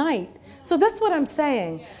at that night. So that's what I'm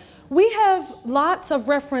saying. We have lots of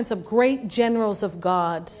reference of great generals of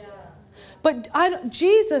God. But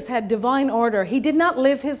Jesus had divine order. He did not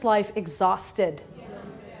live his life exhausted.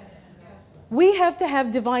 We have to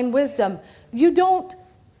have divine wisdom. You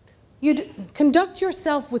conduct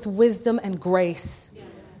yourself with wisdom and grace.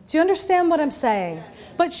 Do you understand what I'm saying?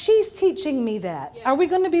 But she's teaching me that. Are we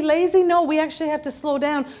going to be lazy? No, we actually have to slow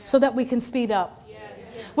down so that we can speed up.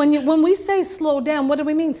 When we say slow down, what do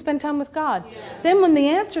we mean? Spend time with God. Then when the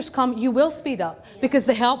answers come, you will speed up. Because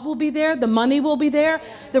the help will be there. The money will be there.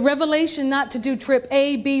 The revelation not to do trip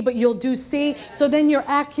A, B, but you'll do C. So then you're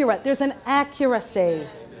accurate. There's an accuracy.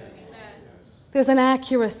 There's an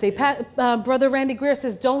accuracy. Brother Randy Greer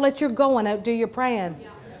says, don't let your going outdo your praying.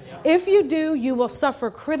 If you do, you will suffer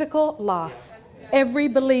critical loss. Every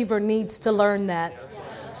believer needs to learn that.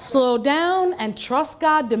 Slow down and trust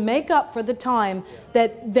God to make up for the time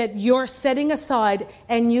that you're setting aside,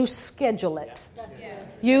 and you schedule it.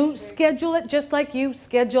 You schedule it just like you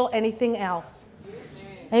schedule anything else.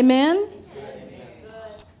 Amen?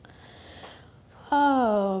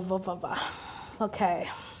 Oh, okay.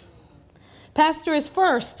 Pastor is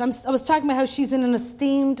first. I was talking about how she's in an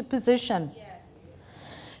esteemed position.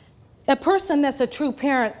 A person that's a true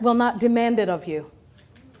parent will not demand it of you.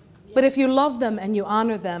 But if you love them and you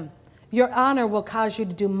honor them, your honor will cause you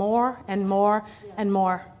to do more and more and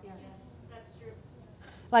more. That's true.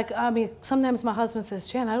 Like, sometimes my husband says,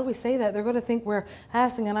 Jan, how do we say that? They're going to think we're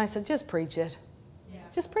asking. And I said, just preach it.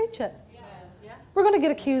 Just preach it. We're going to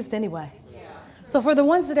get accused anyway. So for the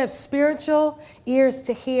ones that have spiritual ears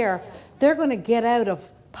to hear, they're going to get out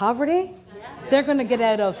of poverty. They're going to get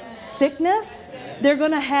out of sickness. They're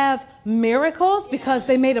going to have miracles because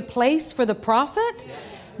they made a place for the prophet.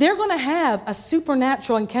 They're going to have a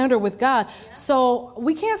supernatural encounter with God. So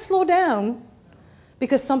we can't slow down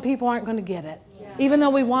because some people aren't going to get it, even though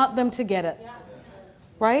we want them to get it.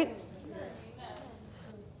 Right?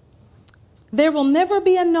 There will never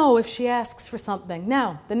be a no if she asks for something.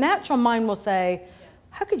 Now, the natural mind will say,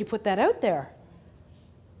 how could you put that out there?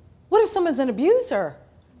 What if someone's an abuser?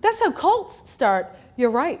 That's how cults start. You're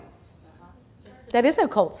right. That is how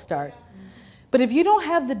cults start. But if you don't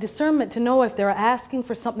have the discernment to know if they're asking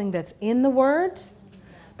for something that's in the Word,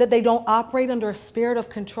 that they don't operate under a spirit of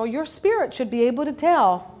control, your spirit should be able to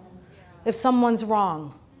tell if someone's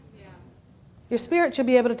wrong. Your spirit should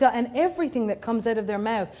be able to tell. And everything that comes out of their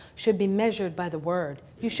mouth should be measured by the Word.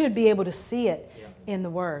 You should be able to see it in the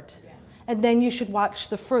Word. And then you should watch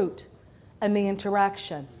the fruit and the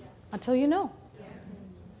interaction until you know.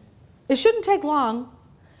 It shouldn't take long.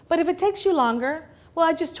 But if it takes you longer, well,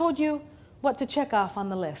 I just told you what to check off on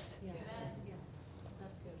the list.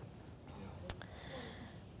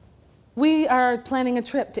 We are planning a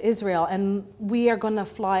trip to Israel, and we are going to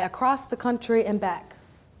fly across the country and back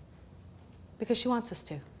because she wants us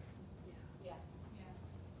to.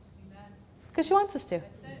 Because she wants us to.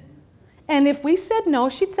 And if we said no,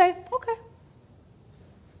 she'd say, okay.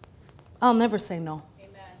 I'll never say no.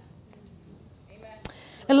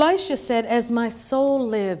 Elisha said, as my soul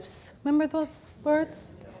lives. Remember those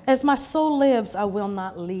words? As my soul lives, I will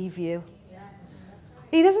not leave you.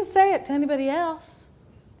 He doesn't say it to anybody else.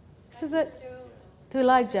 He says it to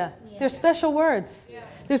Elijah. They're special words.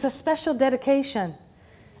 There's a special dedication.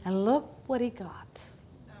 And look what he got.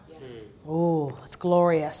 Oh, it's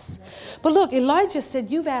glorious. But look, Elijah said,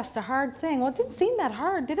 you've asked a hard thing. Well, it didn't seem that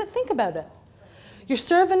hard, did it? Think about it. You're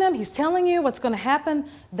serving him. He's telling you what's going to happen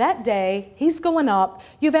that day. He's going up.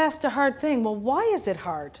 You've asked a hard thing. Well, why is it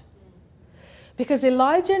hard? Because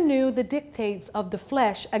Elijah knew the dictates of the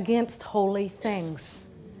flesh against holy things.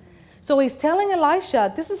 So he's telling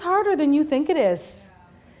Elisha, this is harder than you think it is.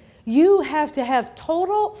 You have to have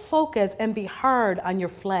total focus and be hard on your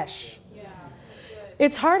flesh.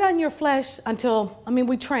 It's hard on your flesh until,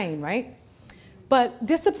 we train, right? But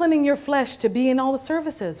disciplining your flesh to be in all the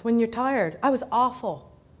services when you're tired. I was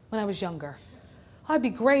awful when I was younger. I'd be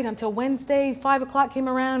great until Wednesday, 5 o'clock came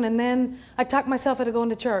around, and then I talked myself out of going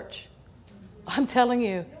to church. I'm telling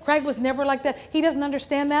you, Craig was never like that. He doesn't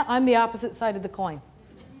understand that. I'm the opposite side of the coin.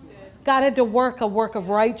 God had to work a work of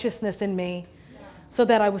righteousness in me so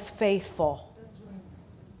that I was faithful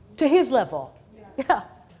to his level. Yeah.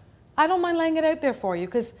 I don't mind laying it out there for you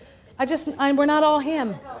because we're not all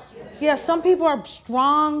him. Yeah, some people are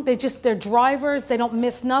strong. They're drivers. They don't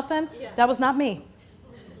miss nothing. That was not me.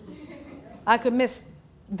 I could miss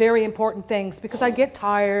very important things because I get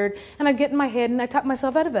tired and I get in my head and I talk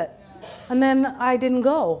myself out of it. And then I didn't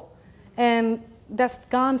go. And that's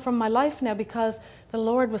gone from my life now because the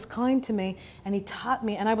Lord was kind to me and he taught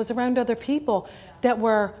me, and I was around other people that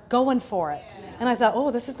were going for it. And I thought,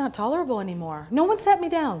 oh, this is not tolerable anymore. No one sat me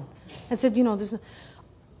down and said,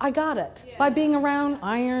 I got it. By being around,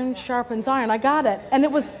 iron sharpens iron. I got it. And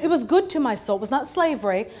it was good to my soul. It was not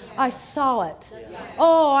slavery. I saw it.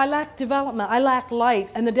 Oh, I lack development. I lack light.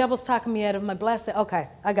 And the devil's talking me out of my blessing. Okay,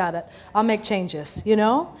 I got it. I'll make changes,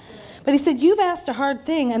 But he said, you've asked a hard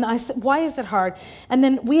thing. And I said, why is it hard? And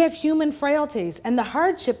then we have human frailties. And the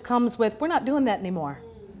hardship comes with, we're not doing that anymore.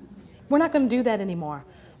 We're not going to do that anymore.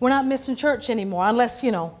 We're not missing church anymore unless,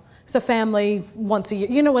 it's a family once a year.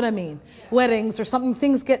 You know what I mean? Weddings or something,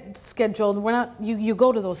 things get scheduled. We're not, you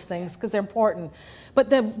go to those things because they're important. But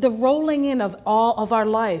the rolling in of all of our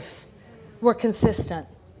life, we're consistent.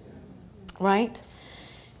 Right?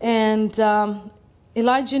 And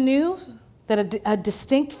Elijah knew that a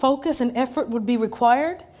distinct focus and effort would be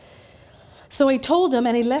required. So he told them,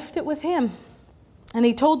 and he left it with him. And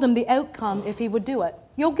he told them the outcome if he would do it.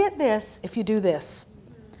 You'll get this if you do this.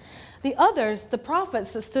 The others, the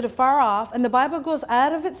prophets that stood afar off, and the Bible goes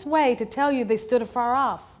out of its way to tell you they stood afar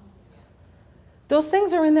off. Those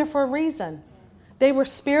things are in there for a reason. They were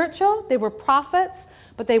spiritual, they were prophets,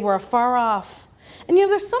 but they were afar off. And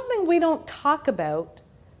there's something we don't talk about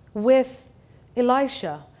with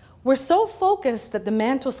Elisha. We're so focused that the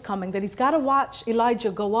mantle's coming, that he's got to watch Elijah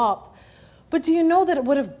go up. But do you know that it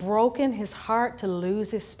would have broken his heart to lose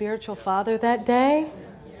his spiritual father that day?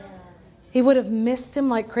 He would have missed him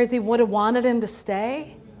like crazy, would have wanted him to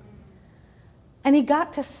stay. And he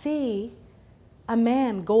got to see a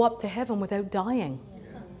man go up to heaven without dying.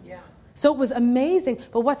 Yeah. So it was amazing.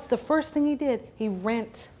 But what's the first thing he did? He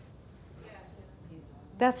rent.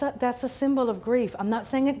 That's a symbol of grief. I'm not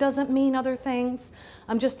saying it doesn't mean other things.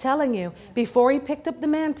 I'm just telling you, before he picked up the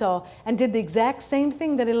mantle and did the exact same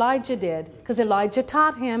thing that Elijah did, because Elijah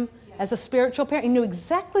taught him as a spiritual parent, he knew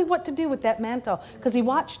exactly what to do with that mantle because he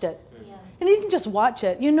watched it. And he didn't just watch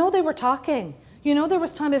it. They were talking. There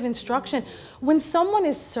was time of instruction. When someone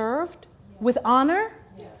is served with honor,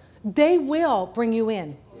 they will bring you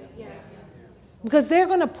in. Because they're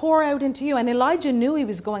going to pour out into you. And Elijah knew he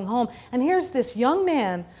was going home. And here's this young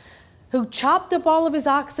man who chopped up all of his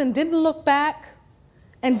oxen, didn't look back,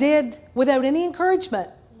 and did without any encouragement.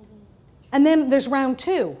 And then there's round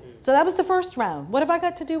 2. So that was the first round. What have I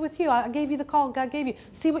got to do with you? I gave you the call God gave you.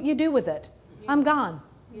 See what you do with it. I'm gone.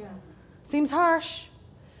 Seems harsh.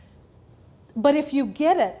 But if you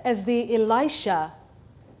get it as the Elisha,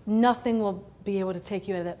 nothing will be able to take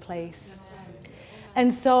you out of that place.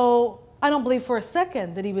 And so I don't believe for a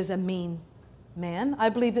second that he was a mean man. I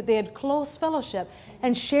believe that they had close fellowship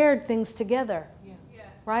and shared things together.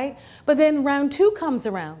 Right? But then round 2 comes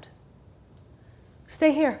around.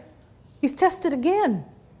 Stay here. He's tested again.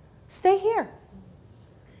 Stay here.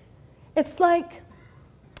 It's like,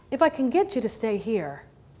 if I can get you to stay here,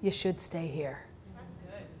 you should stay here. That's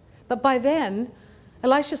good. But by then,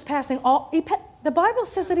 Elisha's passing the Bible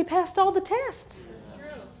says that he passed all the tests. That's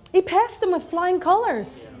true. He passed them with flying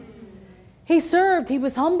colors. He served, he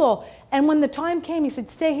was humble. And when the time came, he said,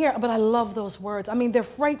 stay here. But I love those words. I mean, they're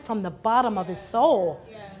right from the bottom of his soul.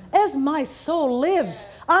 As my soul lives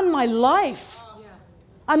on my life,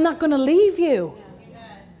 I'm not going to leave you.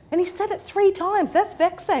 And he said it 3 times. That's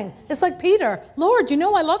vexing. It's like Peter, Lord,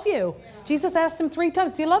 I love you. Jesus asked him 3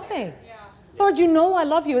 times, do you love me? Lord, I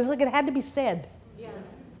love you. It's like it had to be said.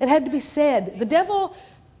 It had to be said. The devil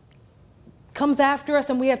comes after us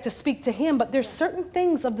and we have to speak to him, but there's certain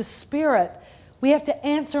things of the Spirit we have to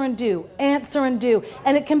answer and do.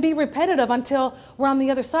 And it can be repetitive until we're on the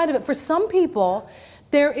other side of it. For some people,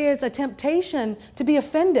 there is a temptation to be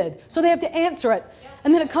offended. So they have to answer it.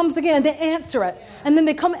 And then it comes again and they answer it. And then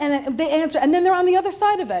they come and they answer. And then they're on the other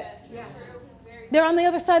side of it. They're on the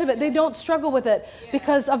other side of it. They don't struggle with it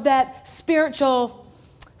because of that spiritual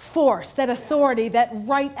force, that authority, that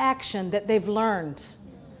right action that they've learned.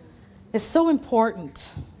 It's so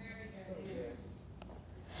important.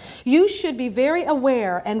 You should be very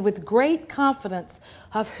aware and with great confidence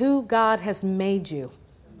of who God has made you.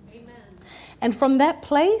 Amen. And from that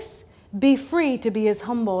place, be free to be as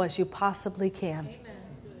humble as you possibly can. Amen.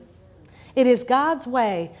 It is God's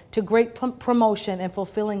way to great promotion and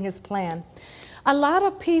fulfilling his plan. A lot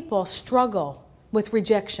of people struggle with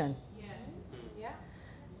rejection. Yes. Yeah.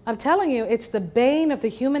 I'm telling you, it's the bane of the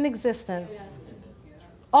human existence. Yes.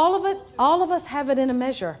 All of us have it in a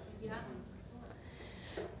measure. Yeah.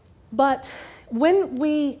 But when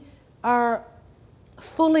we are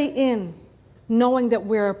fully in knowing that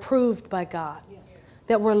we're approved by God,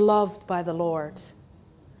 that we're loved by the Lord,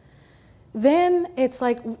 then it's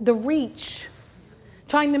like the reach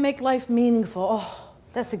trying to make life meaningful. Oh,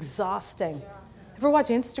 that's exhausting. Ever watch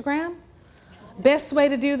Instagram? Best way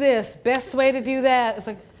to do this, best way to do that. It's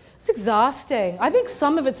like, it's exhausting. I think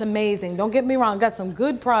some of it's amazing. Don't get me wrong. Got some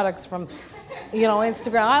good products from,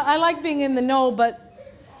 Instagram. I like being in the know, but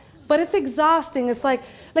it's exhausting. It's like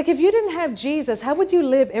if you didn't have Jesus, how would you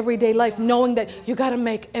live everyday life knowing that you got to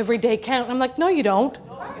make every day count? I'm like, no, you don't.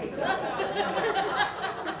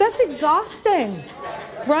 That's exhausting,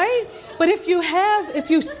 right? But if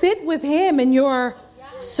you sit with him and you're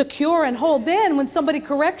secure and whole, then when somebody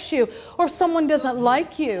corrects you or someone doesn't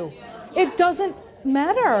like you, it doesn't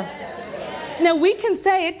matter. Now we can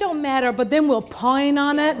say it don't matter, but then we'll pine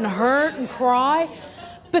on it and hurt and cry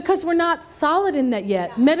because we're not solid in that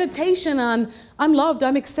yet. Meditation on I'm loved,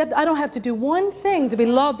 I'm accepted. I don't have to do one thing to be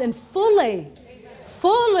loved and fully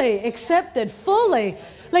accepted, fully.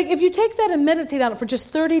 Like if you take that and meditate on it for just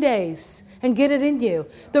 30 days and get it in you,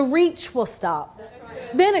 the reach will stop.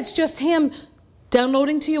 Then it's just him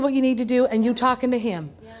downloading to you what you need to do and you talking to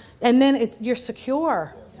him. And then you're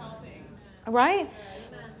secure. Right?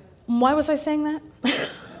 Why was I saying that?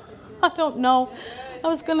 I don't know.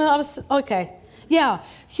 Okay. Yeah.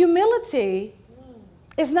 Humility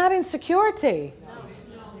is not insecurity.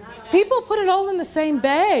 People put it all in the same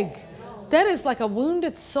bag. That is like a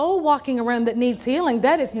wounded soul walking around that needs healing.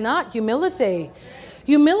 That is not humility.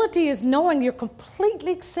 Humility is knowing you're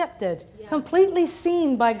completely accepted, completely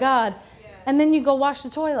seen by God, and then you go wash the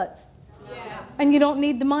toilets. And you don't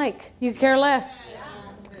need the mic. You care less.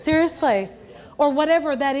 Seriously. Or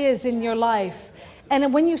whatever that is in your life.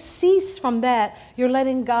 And when you cease from that, you're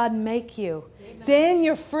letting God make you. Then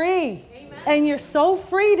you're free. And you're so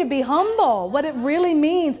free to be humble. What it really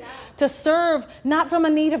means to serve, not from a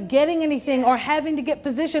need of getting anything or having to get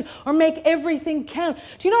position or make everything count.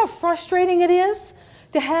 Do you know how frustrating it is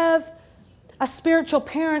to have a spiritual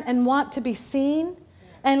parent and want to be seen?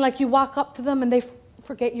 And like you walk up to them and they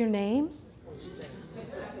forget your name?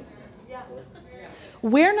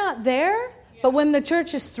 We're not there, but when the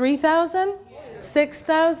church is 3,000,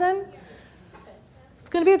 6,000, it's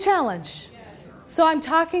going to be a challenge. So I'm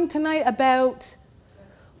talking tonight about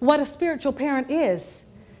what a spiritual parent is.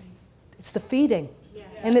 It's the feeding,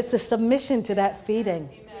 and it's the submission to that feeding.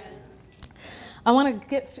 I want to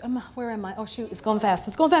get, where am I? Oh shoot, it's going fast.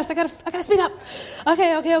 It's going fast. I gotta speed up.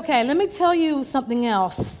 Okay. Let me tell you something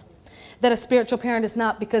else that a spiritual parent is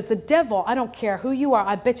not, because the devil, I don't care who you are,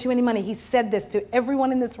 I bet you any money, he said this to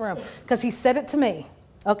everyone in this room, because he said it to me,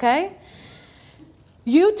 okay?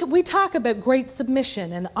 We talk about great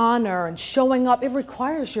submission and honor and showing up. It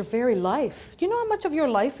requires your very life. Do you know how much of your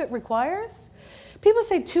life it requires? People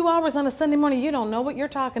say 2 hours on a Sunday morning, you don't know what you're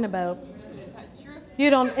talking about. That's true.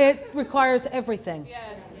 It requires everything.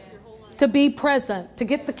 Yes. To be present, to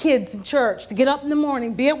get the kids in church, to get up in the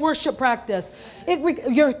morning, be at worship practice.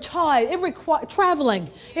 You're tired. Traveling.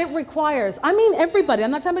 It requires. I mean everybody.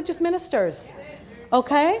 I'm not talking about just ministers.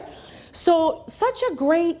 Okay? So such a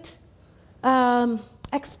great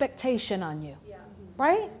expectation on you.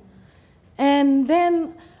 Right? And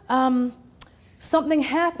then something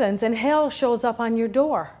happens and hell shows up on your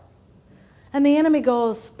door. And the enemy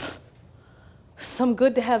goes, some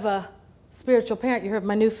good to have a spiritual parent. You heard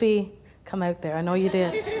my new fee come out there. I know you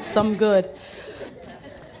did. Some good.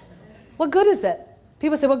 What good is it?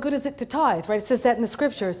 People say, what good is it to tithe, right? It says that in the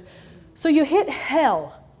scriptures. So you hit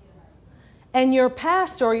hell, and your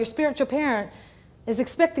pastor or your spiritual parent is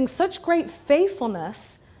expecting such great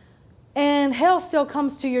faithfulness, and hell still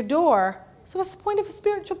comes to your door. So what's the point of a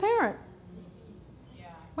spiritual parent?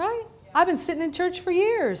 Right? I've been sitting in church for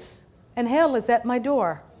years, and hell is at my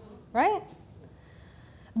door, right?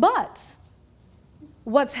 But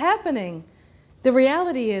what's happening, the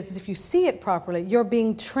reality is if you see it properly, you're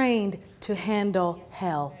being trained to handle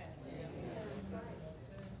hell.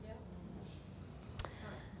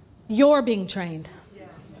 You're being trained.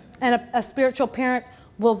 And a spiritual parent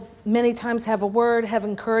will many times have a word, have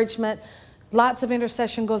encouragement. Lots of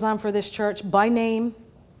intercession goes on for this church by name.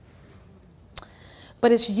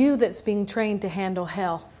 But it's you that's being trained to handle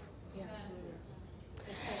hell.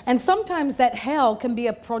 And sometimes that hell can be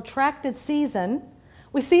a protracted season.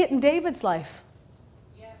 We see it in David's life.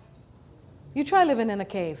 You try living in a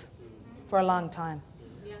cave for a long time.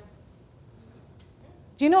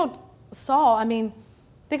 Do you know Saul,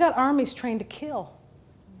 they got armies trained to kill.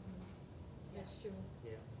 That's true.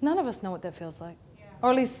 None of us know what that feels like. Or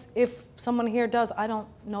at least if someone here does, I don't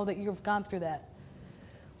know that you've gone through that.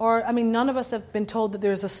 Or, none of us have been told that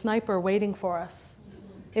there's a sniper waiting for us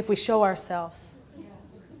if we show ourselves.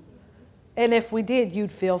 And if we did,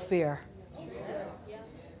 you'd feel fear.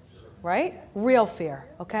 right? Real fear,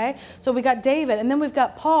 okay? So we got David, and then we've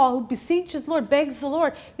got Paul, who beseeches the Lord, begs the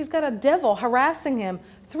Lord. He's got a devil harassing him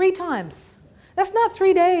 3 times. That's not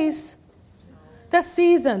 3 days. That's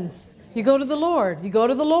seasons. You go to the Lord. You go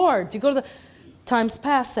to the Lord. You go to the... Time's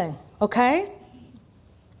passing, okay?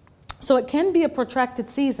 So it can be a protracted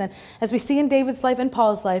season, as we see in David's life and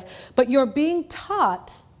Paul's life, but you're being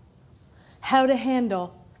taught how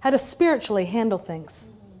to spiritually handle things,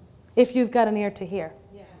 if you've got an ear to hear.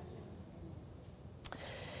 Yes.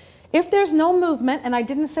 If there's no movement, and I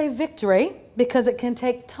didn't say victory, because it can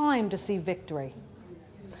take time to see victory.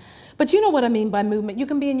 But you know what I mean by movement. You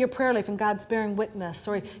can be in your prayer life and God's bearing witness,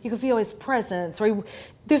 or you can feel His presence, or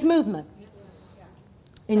there's movement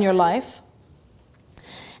in your life.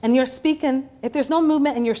 And you're speaking, if there's no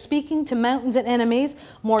movement and you're speaking to mountains and enemies,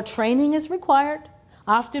 more training is required,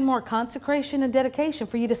 often more consecration and dedication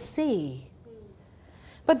for you to see.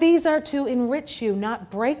 But these are to enrich you, not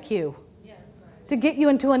break you. Yes. To get you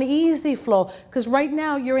into an easy flow. Because right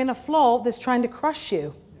now you're in a flow that's trying to crush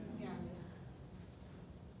you. Yeah.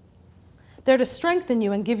 They're to strengthen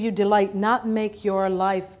you and give you delight, not make your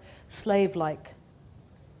life slave-like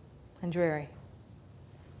and dreary.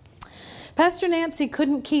 Pastor Nancy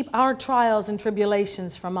couldn't keep our trials and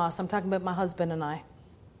tribulations from us. I'm talking about my husband and I.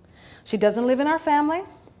 She doesn't live in our family.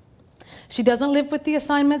 She doesn't live with the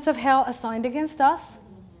assignments of hell assigned against us.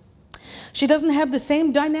 She doesn't have the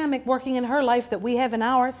same dynamic working in her life that we have in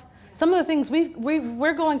ours. Some of the things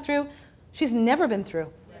we're going through, she's never been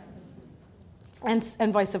through. And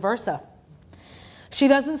vice versa. She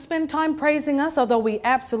doesn't spend time praising us, although we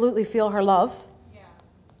absolutely feel her love.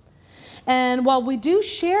 And while we do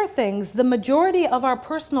share things, the majority of our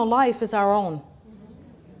personal life is our own.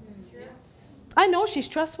 I know she's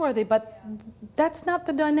trustworthy, but that's not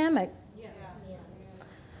the dynamic.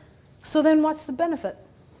 So then what's the benefit?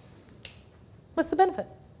 What's the benefit?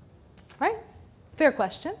 Right? Fair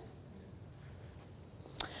question.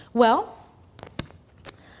 Well,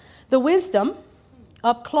 the wisdom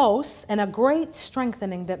up close and a great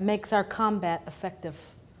strengthening that makes our combat effective.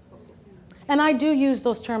 And I do use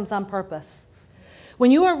those terms on purpose.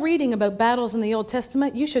 When you are reading about battles in the Old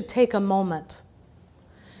Testament, you should take a moment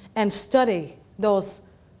and study those,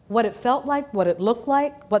 what it felt like, what it looked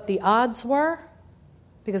like, what the odds were,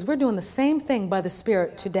 because we're doing the same thing by the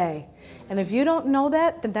Spirit today. And if you don't know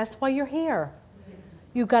that, then that's why you're here.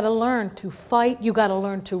 You've got to learn to fight, you've got to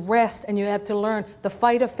learn to rest, and you have to learn the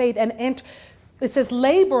fight of faith. And it says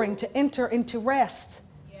laboring to enter into rest.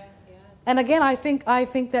 And again, I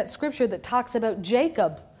think that scripture that talks about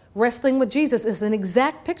Jacob wrestling with Jesus is an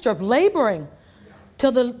exact picture of laboring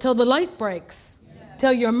till the light breaks,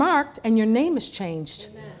 till you're marked and your name is changed.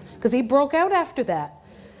 Because he broke out after that.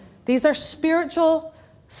 These are spiritual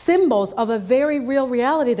symbols of a very real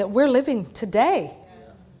reality that we're living today.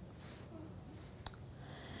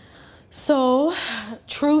 So,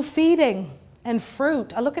 true feeding and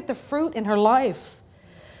fruit. I look at the fruit in her life.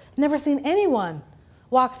 Never seen anyone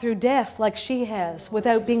walk through death like she has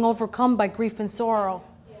without being overcome by grief and sorrow.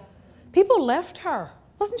 People left her.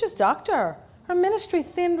 It wasn't just doctor. Her ministry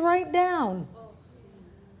thinned right down.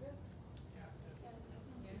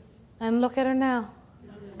 And look at her now.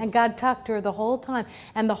 And God talked to her the whole time.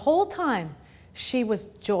 And the whole time, she was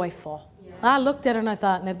joyful. I looked at her and I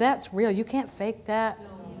thought, now that's real. You can't fake that.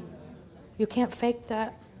 You can't fake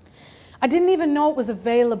that. I didn't even know it was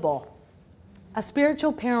available. A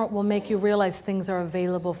spiritual parent will make you realize things are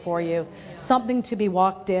available for you. Something to be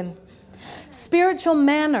walked in. Spiritual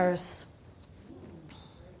manners.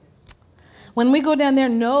 When we go down there,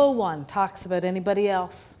 no one talks about anybody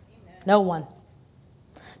else. No one.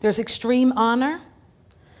 There's extreme honor.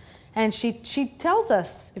 And she tells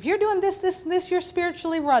us, if you're doing this, you're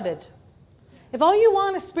spiritually rutted. If all you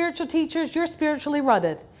want is spiritual teachers, you're spiritually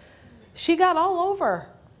rutted. She got all over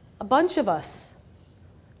a bunch of us.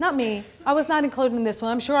 Not me. I was not included in this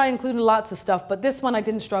one. I'm sure I included lots of stuff, but this one I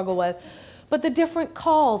didn't struggle with. But the different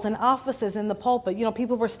calls and offices in the pulpit,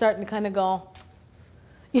 people were starting to kind of go,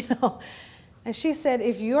 And she said,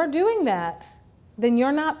 if you're doing that, then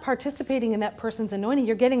you're not participating in that person's anointing.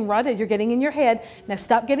 You're getting rutted. You're getting in your head. Now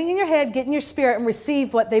stop getting in your head, get in your spirit, and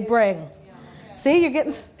receive what they bring. See, you're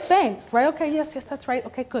getting spanked, right? Okay, yes, that's right.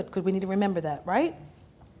 Okay, good. We need to remember that, right?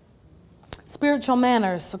 Spiritual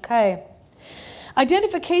manners, okay.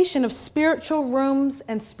 Identification of spiritual rooms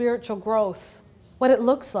and spiritual growth, what it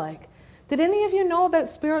looks like. Did any of you know about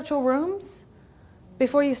spiritual rooms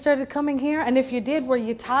before you started coming here? And if you did, were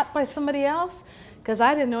you taught by somebody else? Because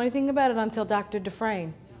I didn't know anything about it until Dr.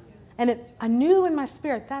 Dufresne. And I knew in my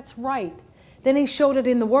spirit, that's right. Then he showed it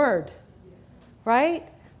in the Word, right?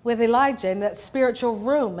 with Elijah in that spiritual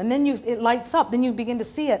room. And then it lights up. Then you begin to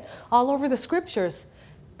see it all over the scriptures.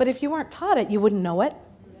 But if you weren't taught it, you wouldn't know it.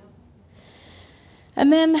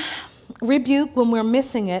 And then rebuke when we're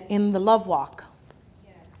missing it in the love walk.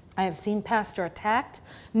 I have seen pastor attacked,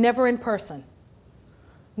 never in person.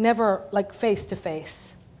 Never like face to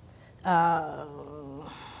face. That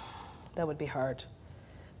would be hard.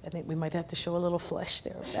 I think we might have to show a little flesh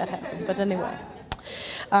there if that happened. But anyway.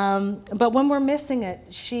 But when we're missing it,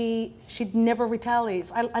 she never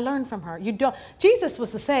retaliates. I learned from her. Jesus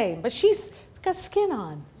was the same, but she's got skin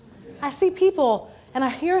on. I see people and I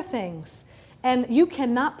hear things, and you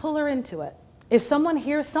cannot pull her into it. If someone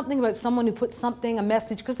hears something about someone who put something, a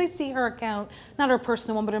message, because they see her account, not her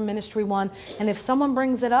personal one, but her ministry one, and if someone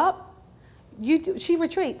brings it up, she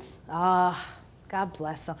retreats. God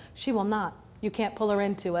bless her. She will not. You can't pull her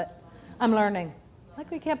into it. I'm learning.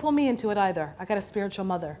 Like, you can't pull me into it either. I got a spiritual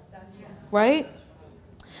mother. Right?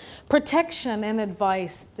 Protection and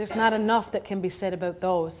advice. There's not enough that can be said about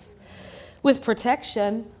those. With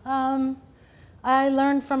protection, I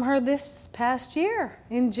learned from her this past year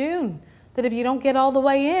in June that if you don't get all the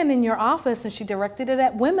way in your office, and she directed it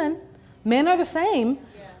at women, men are the same,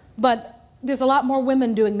 but there's a lot more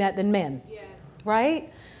women doing that than men.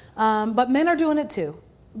 Right? But men are doing it too.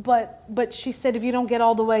 But she said, if you don't get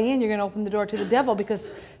all the way in, you're going to open the door to the devil, because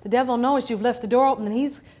the devil knows you've left the door open, and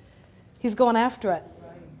he's going after it.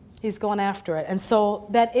 He's going after it. And so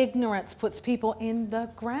that ignorance puts people in the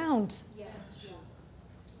ground.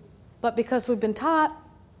 But because we've been taught,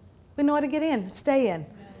 we know how to get in, stay in,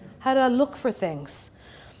 how to look for things.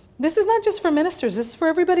 This is not just for ministers. This is for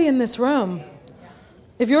everybody in this room.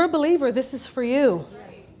 If you're a believer, this is for you.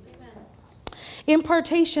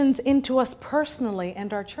 Impartations into us personally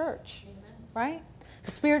and our church, right?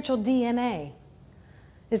 The spiritual DNA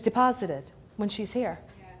is deposited when she's here.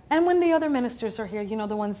 And when the other ministers are here,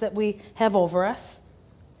 the ones that we have over us.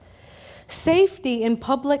 Safety in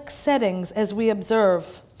public settings as we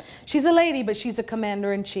observe. She's a lady, but she's a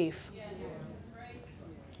commander-in-chief.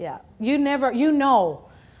 Yeah. You know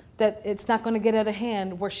that it's not going to get out of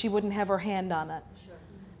hand where she wouldn't have her hand on it.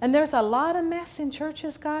 And there's a lot of mess in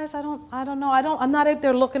churches, guys. I don't know. I'm not out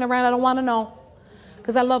there looking around. I don't want to know.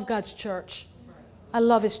 Because I love God's church. I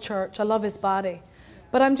love His church. I love His body.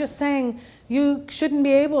 But I'm just saying, you shouldn't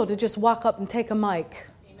be able to just walk up and take a mic.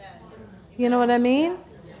 You know what I mean?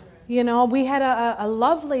 We had a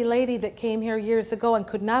lovely lady that came here years ago and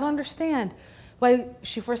could not understand why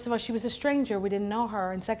first of all, she was a stranger. We didn't know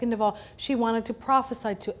her. And second of all, she wanted to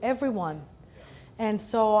prophesy to everyone. And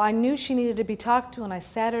so I knew she needed to be talked to, and I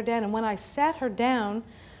sat her down. And when I sat her down,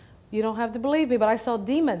 you don't have to believe me, but I saw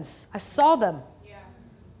demons. I saw them.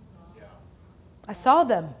 I saw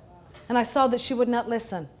them. And I saw that she would not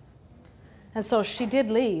listen. And so she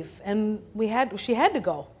did leave, and she had to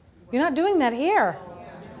go. You're not doing that here.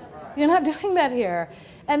 You're not doing that here.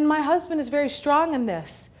 And my husband is very strong in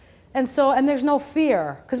this. And there's no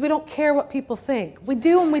fear, because we don't care what people think. We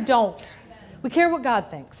do and we don't. We care what God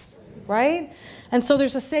thinks, right? And so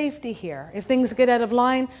there's a safety here. If things get out of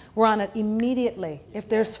line, we're on it immediately. If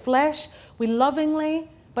there's flesh, we lovingly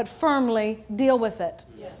but firmly deal with it.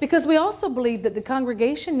 Because we also believe that the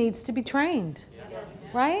congregation needs to be trained,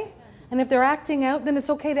 right? And if they're acting out, then it's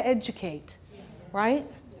okay to educate, right?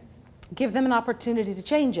 Give them an opportunity to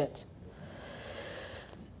change it.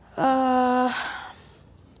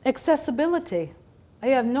 Accessibility. I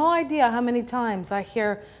have no idea how many times I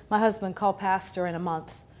hear my husband call pastor in a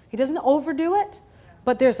month. He doesn't overdo it,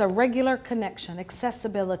 but there's a regular connection,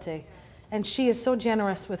 accessibility. And she is so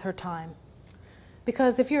generous with her time.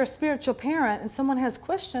 Because if you're a spiritual parent and someone has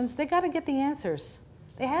questions, they got to get the answers.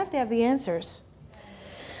 They have to have the answers.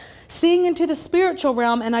 Seeing into the spiritual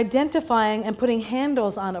realm and identifying and putting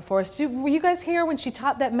handles on it for us. Were you guys here when she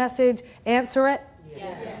taught that message, Answer It?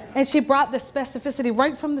 Yes. And she brought the specificity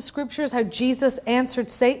right from the scriptures, how Jesus answered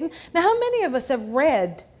Satan. Now, how many of us have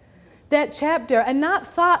read that chapter and not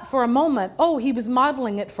thought for a moment, oh, he was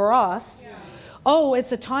modeling it for us. Yeah. Oh,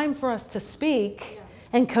 it's a time for us to speak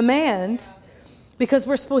and command because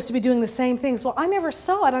we're supposed to be doing the same things. Well, I never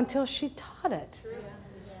saw it until she taught it.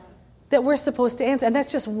 That we're supposed to answer. And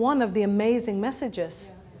that's just one of the amazing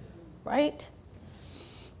messages, right?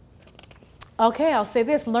 Okay, I'll say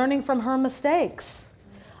this, learning from her mistakes.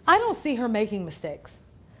 I don't see her making mistakes.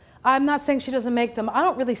 I'm not saying she doesn't make them. I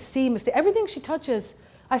don't really see mistakes. Everything she touches,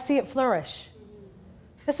 I see it flourish.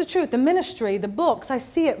 That's the truth. The ministry, the books, I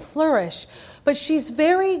see it flourish. But she's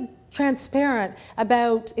very transparent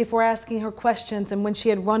about if we're asking her questions and when she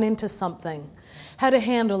had run into something, how to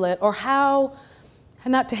handle it, or how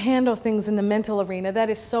And not to handle things in the mental arena. That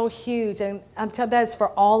is so huge. And I'm telling you, that is for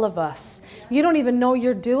all of us. You don't even know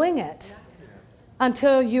you're doing it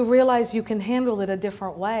until you realize you can handle it a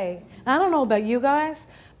different way. And I don't know about you guys,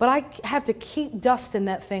 but I have to keep dusting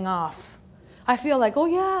that thing off. I feel like, oh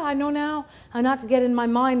yeah, I know now how not to get in my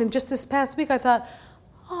mind. And just this past week I thought,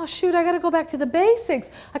 oh shoot, I got to go back to the basics.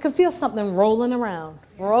 I can feel something rolling around.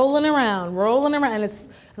 And I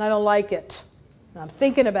don't like it. And I'm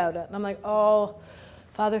thinking about it. And I'm like, oh,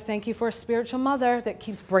 Father, thank you for a spiritual mother that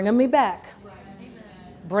keeps bringing me back.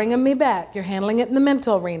 Bringing me back. You're handling it in the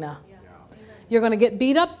mental arena. You're going to get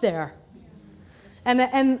beat up there.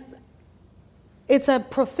 And it's a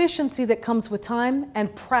proficiency that comes with time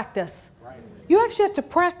and practice. You actually have to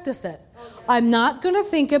practice it. I'm not going to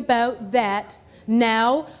think about that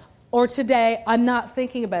now or today. I'm not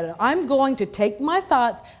thinking about it. I'm going to take my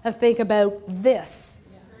thoughts and think about this.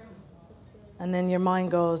 And then your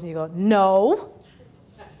mind goes and you go, no.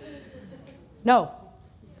 No.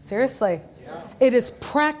 Seriously. It is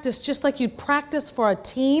practice, just like you'd practice for a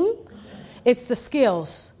team. It's the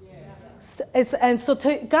skills.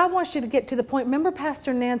 God wants you to get to the point. Remember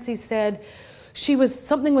Pastor Nancy said an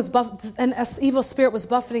evil spirit was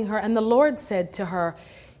buffeting her, and the Lord said to her,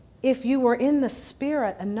 if you were in the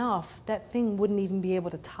spirit enough, that thing wouldn't even be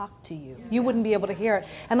able to talk to you. You wouldn't be able to hear it.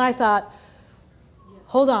 And I thought,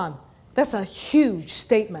 hold on, that's a huge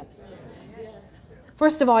statement.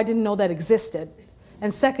 First of all, I didn't know that existed.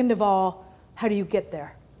 And second of all, how do you get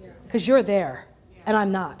there? Because you're there, and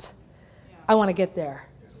I'm not. I want to get there.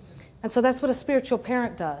 And so that's what a spiritual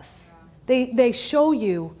parent does. They show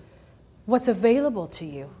you what's available to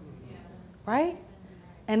you, right?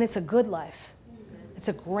 And it's a good life. It's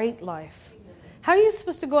a great life. How are you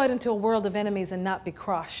supposed to go out into a world of enemies and not be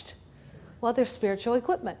crushed? Well, there's spiritual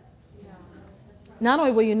equipment. Not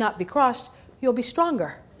only will you not be crushed, you'll be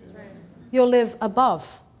stronger. You'll live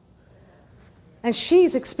above. And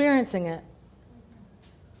she's experiencing it.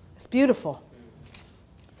 It's beautiful.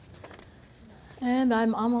 And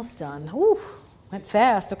I'm almost done. Ooh, went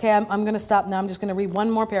fast. Okay, I'm going to stop now. I'm just going to read one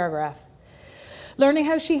more paragraph. Learning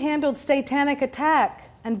how she handled satanic attack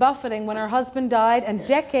and buffeting when her husband died, and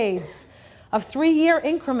decades of 3-year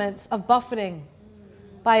increments of buffeting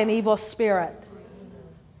by an evil spirit.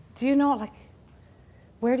 Do you know,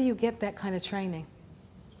 where do you get that kind of training?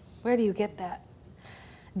 Where do you get that?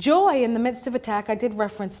 Joy in the midst of attack, I did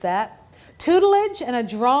reference that. Tutelage and a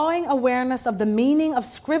drawing awareness of the meaning of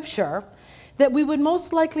Scripture that we would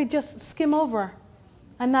most likely just skim over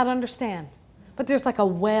and not understand. But there's like a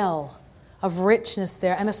well of richness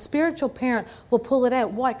there, and a spiritual parent will pull it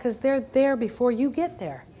out. Why? Because they're there before you get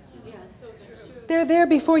there. They're there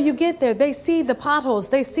before you get there. They see the potholes.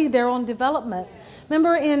 They see their own development.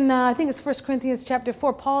 Remember in, I think it's 1 Corinthians chapter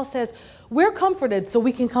 4, Paul says, we're comforted so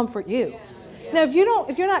we can comfort you. Now, if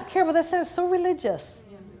you're not careful, that sounds so religious.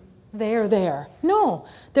 They're there. No,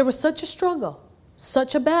 there was such a struggle,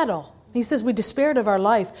 such a battle. He says we despaired of our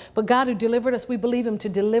life, but God who delivered us, we believe him to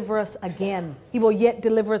deliver us again. He will yet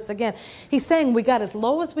deliver us again. He's saying we got as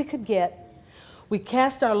low as we could get. We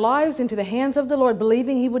cast our lives into the hands of the Lord,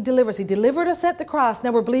 believing he would deliver us. He delivered us at the cross.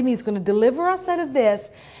 Now we're believing he's going to deliver us out of this.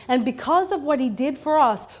 And because of what he did for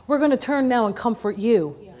us, we're going to turn now and comfort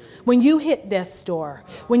you. When you hit death's door,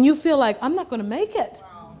 when you feel like, I'm not going to make it,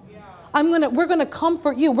 we're going to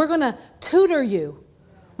comfort you. We're going to tutor you.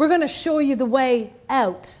 We're going to show you the way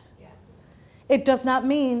out. It does not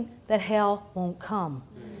mean that hell won't come.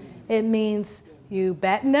 It means you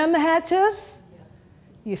batten down the hatches,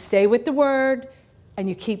 you stay with the word, and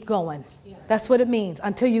you keep going. That's what it means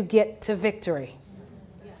until you get to victory.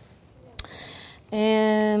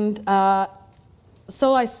 And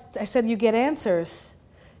so I said you get answers.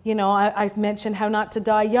 You know, I mentioned how not to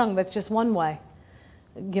die young. That's just one way.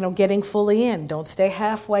 You know, getting fully in. Don't stay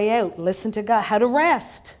halfway out. Listen to God. How to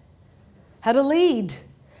rest. How to lead.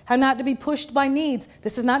 How not to be pushed by needs.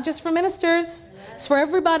 This is not just for ministers. It's for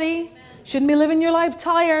everybody. Shouldn't be living your life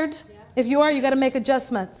tired. If you are, you got to make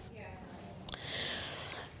adjustments.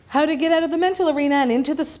 How to get out of the mental arena and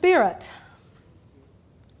into the spirit.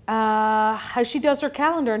 How she does her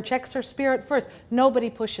calendar and checks her spirit first. Nobody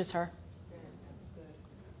pushes her.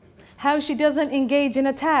 How she doesn't engage in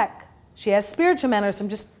attack. She has spiritual manners. I'm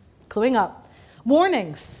just cluing up.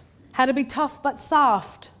 Warnings. How to be tough but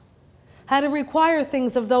soft. How to require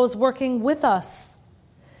things of those working with us.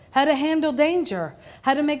 How to handle danger.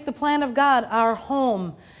 How to make the plan of God our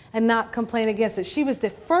home and not complain against it. She was the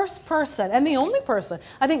first person and the only person.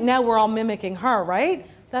 I think now we're all mimicking her, right?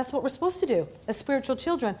 That's what we're supposed to do as spiritual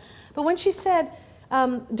children. But when she said,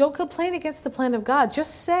 don't complain against the plan of God,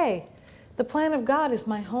 just say, the plan of God is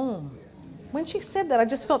my home. When she said that, I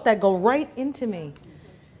just felt that go right into me.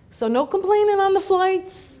 So no complaining on the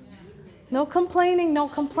flights. No complaining, no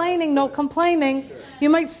complaining, no complaining. You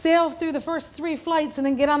might sail through the first 3 flights and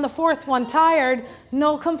then get on the 4th one tired.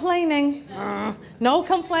 No complaining. No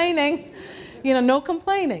complaining. No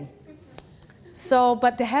complaining. So,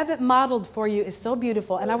 but to have it modeled for you is so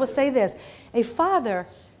beautiful. And I will say this, a father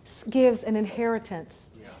gives an inheritance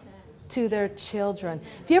to their children.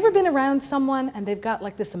 Have you ever been around someone and they've got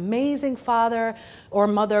like this amazing father or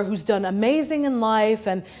mother who's done amazing in life,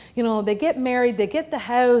 and they get married, they get the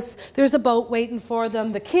house, there's a boat waiting for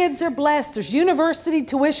them, the kids are blessed, there's university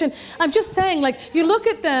tuition. I'm just saying, like, you look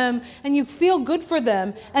at them and you feel good for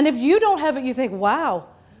them, and if you don't have it, you think, wow,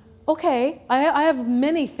 okay, I have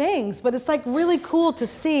many things, but it's like really cool to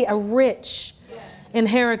see a rich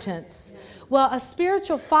inheritance. Well, a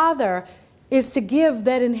spiritual father is to give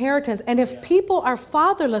that inheritance. And if people are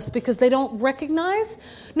fatherless because they don't recognize,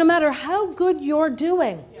 no matter how good you're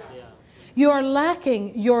doing, you are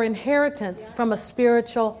lacking your inheritance from a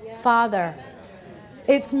spiritual father.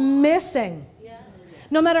 It's missing.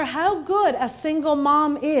 No matter how good a single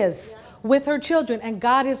mom is with her children and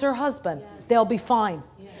God is her husband, they'll be fine.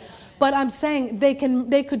 But I'm saying they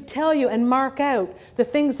could tell you and mark out the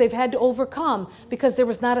things they've had to overcome because there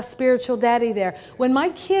was not a spiritual daddy there. When my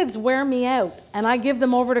kids wear me out and I give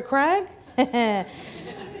them over to Craig, I'm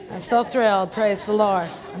so thrilled, praise the Lord.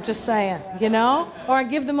 I'm just saying, or I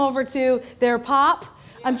give them over to their pop.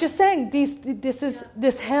 I'm just saying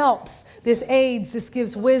this helps, this aids, this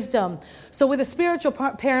gives wisdom. So with a spiritual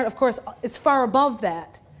parent, of course, it's far above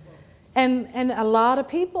that. And a lot of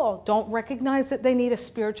people don't recognize that they need a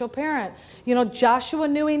spiritual parent. Joshua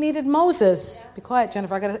knew he needed Moses. Be quiet,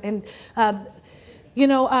 Jennifer.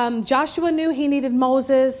 Joshua knew he needed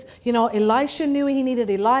Moses. Elisha knew he needed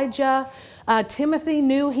Elijah. Timothy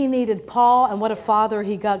knew he needed Paul. And what a father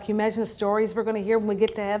he got. Can you imagine the stories we're going to hear when we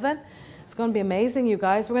get to heaven? It's going to be amazing, you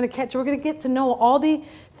guys. We're going to get to know all the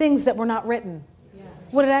things that were not written.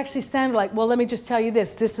 What it actually sounded like. Well, let me just tell you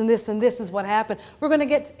this and this and this is what happened. We're going to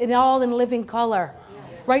get it all in living color.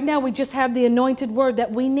 Right now we just have the anointed word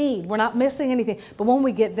that we need. We're not missing anything. But when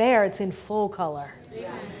we get there, it's in full color.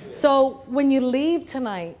 So when you leave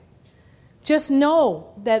tonight, just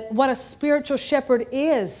know that what a spiritual shepherd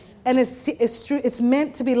is, and it's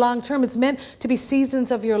meant to be long-term. It's meant to be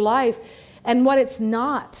seasons of your life, and what it's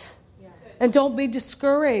not. And don't be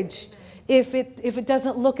discouraged if it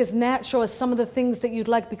doesn't look as natural as some of the things that you'd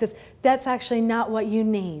like, because that's actually not what you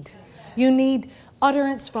need. You need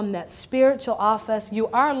utterance from that spiritual office. You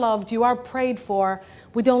are loved. You are prayed for.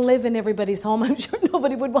 We don't live in everybody's home. I'm sure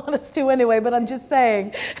nobody would want us to anyway, but I'm just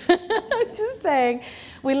saying. I'm just saying.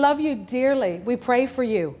 We love you dearly. We pray for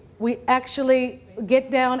you. We actually get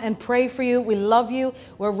down and pray for you. We love you.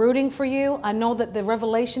 We're rooting for you. I know that the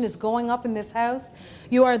revelation is going up in this house.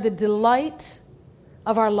 You are the delight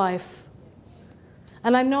of our life.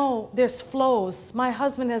 And I know there's flows. My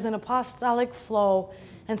husband has an apostolic flow,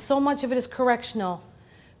 and so much of it is correctional.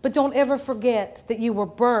 But don't ever forget that you were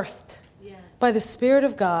birthed by the Spirit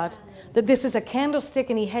of God, that this is a candlestick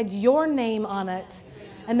and He had your name on it,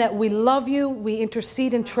 and that we love you, we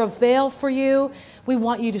intercede and travail for you. We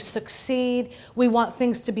want you to succeed. We want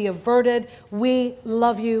things to be averted. We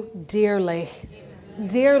love you dearly,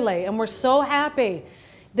 dearly. And we're so happy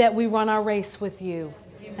that we run our race with you.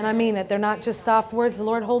 And I mean it. They're not just soft words. The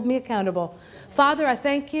Lord hold me accountable. Father, I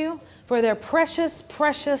thank you for their precious,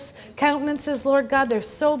 precious countenances, Lord God. They're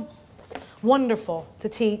so wonderful to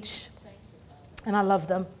teach. And I love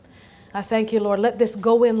them. I thank you, Lord. Let this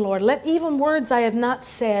go in, Lord. Let even words I have not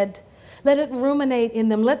said, let it ruminate in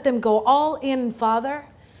them. Let them go all in, Father.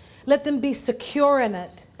 Let them be secure in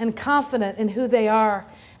it and confident in who they are.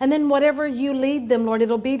 And then whatever you lead them, Lord,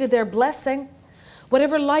 it'll be to their blessing.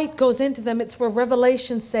 Whatever light goes into them, it's for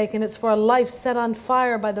revelation's sake, and it's for a life set on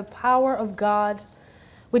fire by the power of God.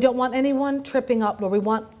 We don't want anyone tripping up, Lord. We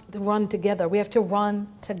want to run together. We have to run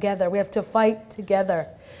together. We have to fight together.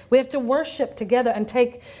 We have to worship together and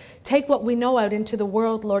take what we know out into the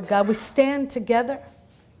world, Lord God. We stand together.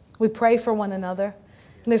 We pray for one another.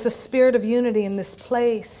 And there's a spirit of unity in this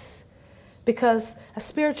place because a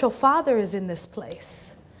spiritual father is in this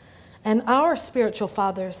place. And our spiritual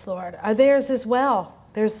fathers, Lord, are theirs as well.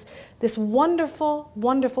 There's this wonderful,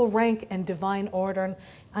 wonderful rank and divine order. And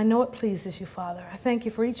I know it pleases you, Father. I thank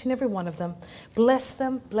you for each and every one of them. Bless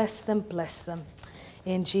them, bless them, bless them.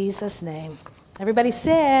 In Jesus' name. Everybody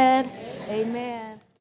said, amen.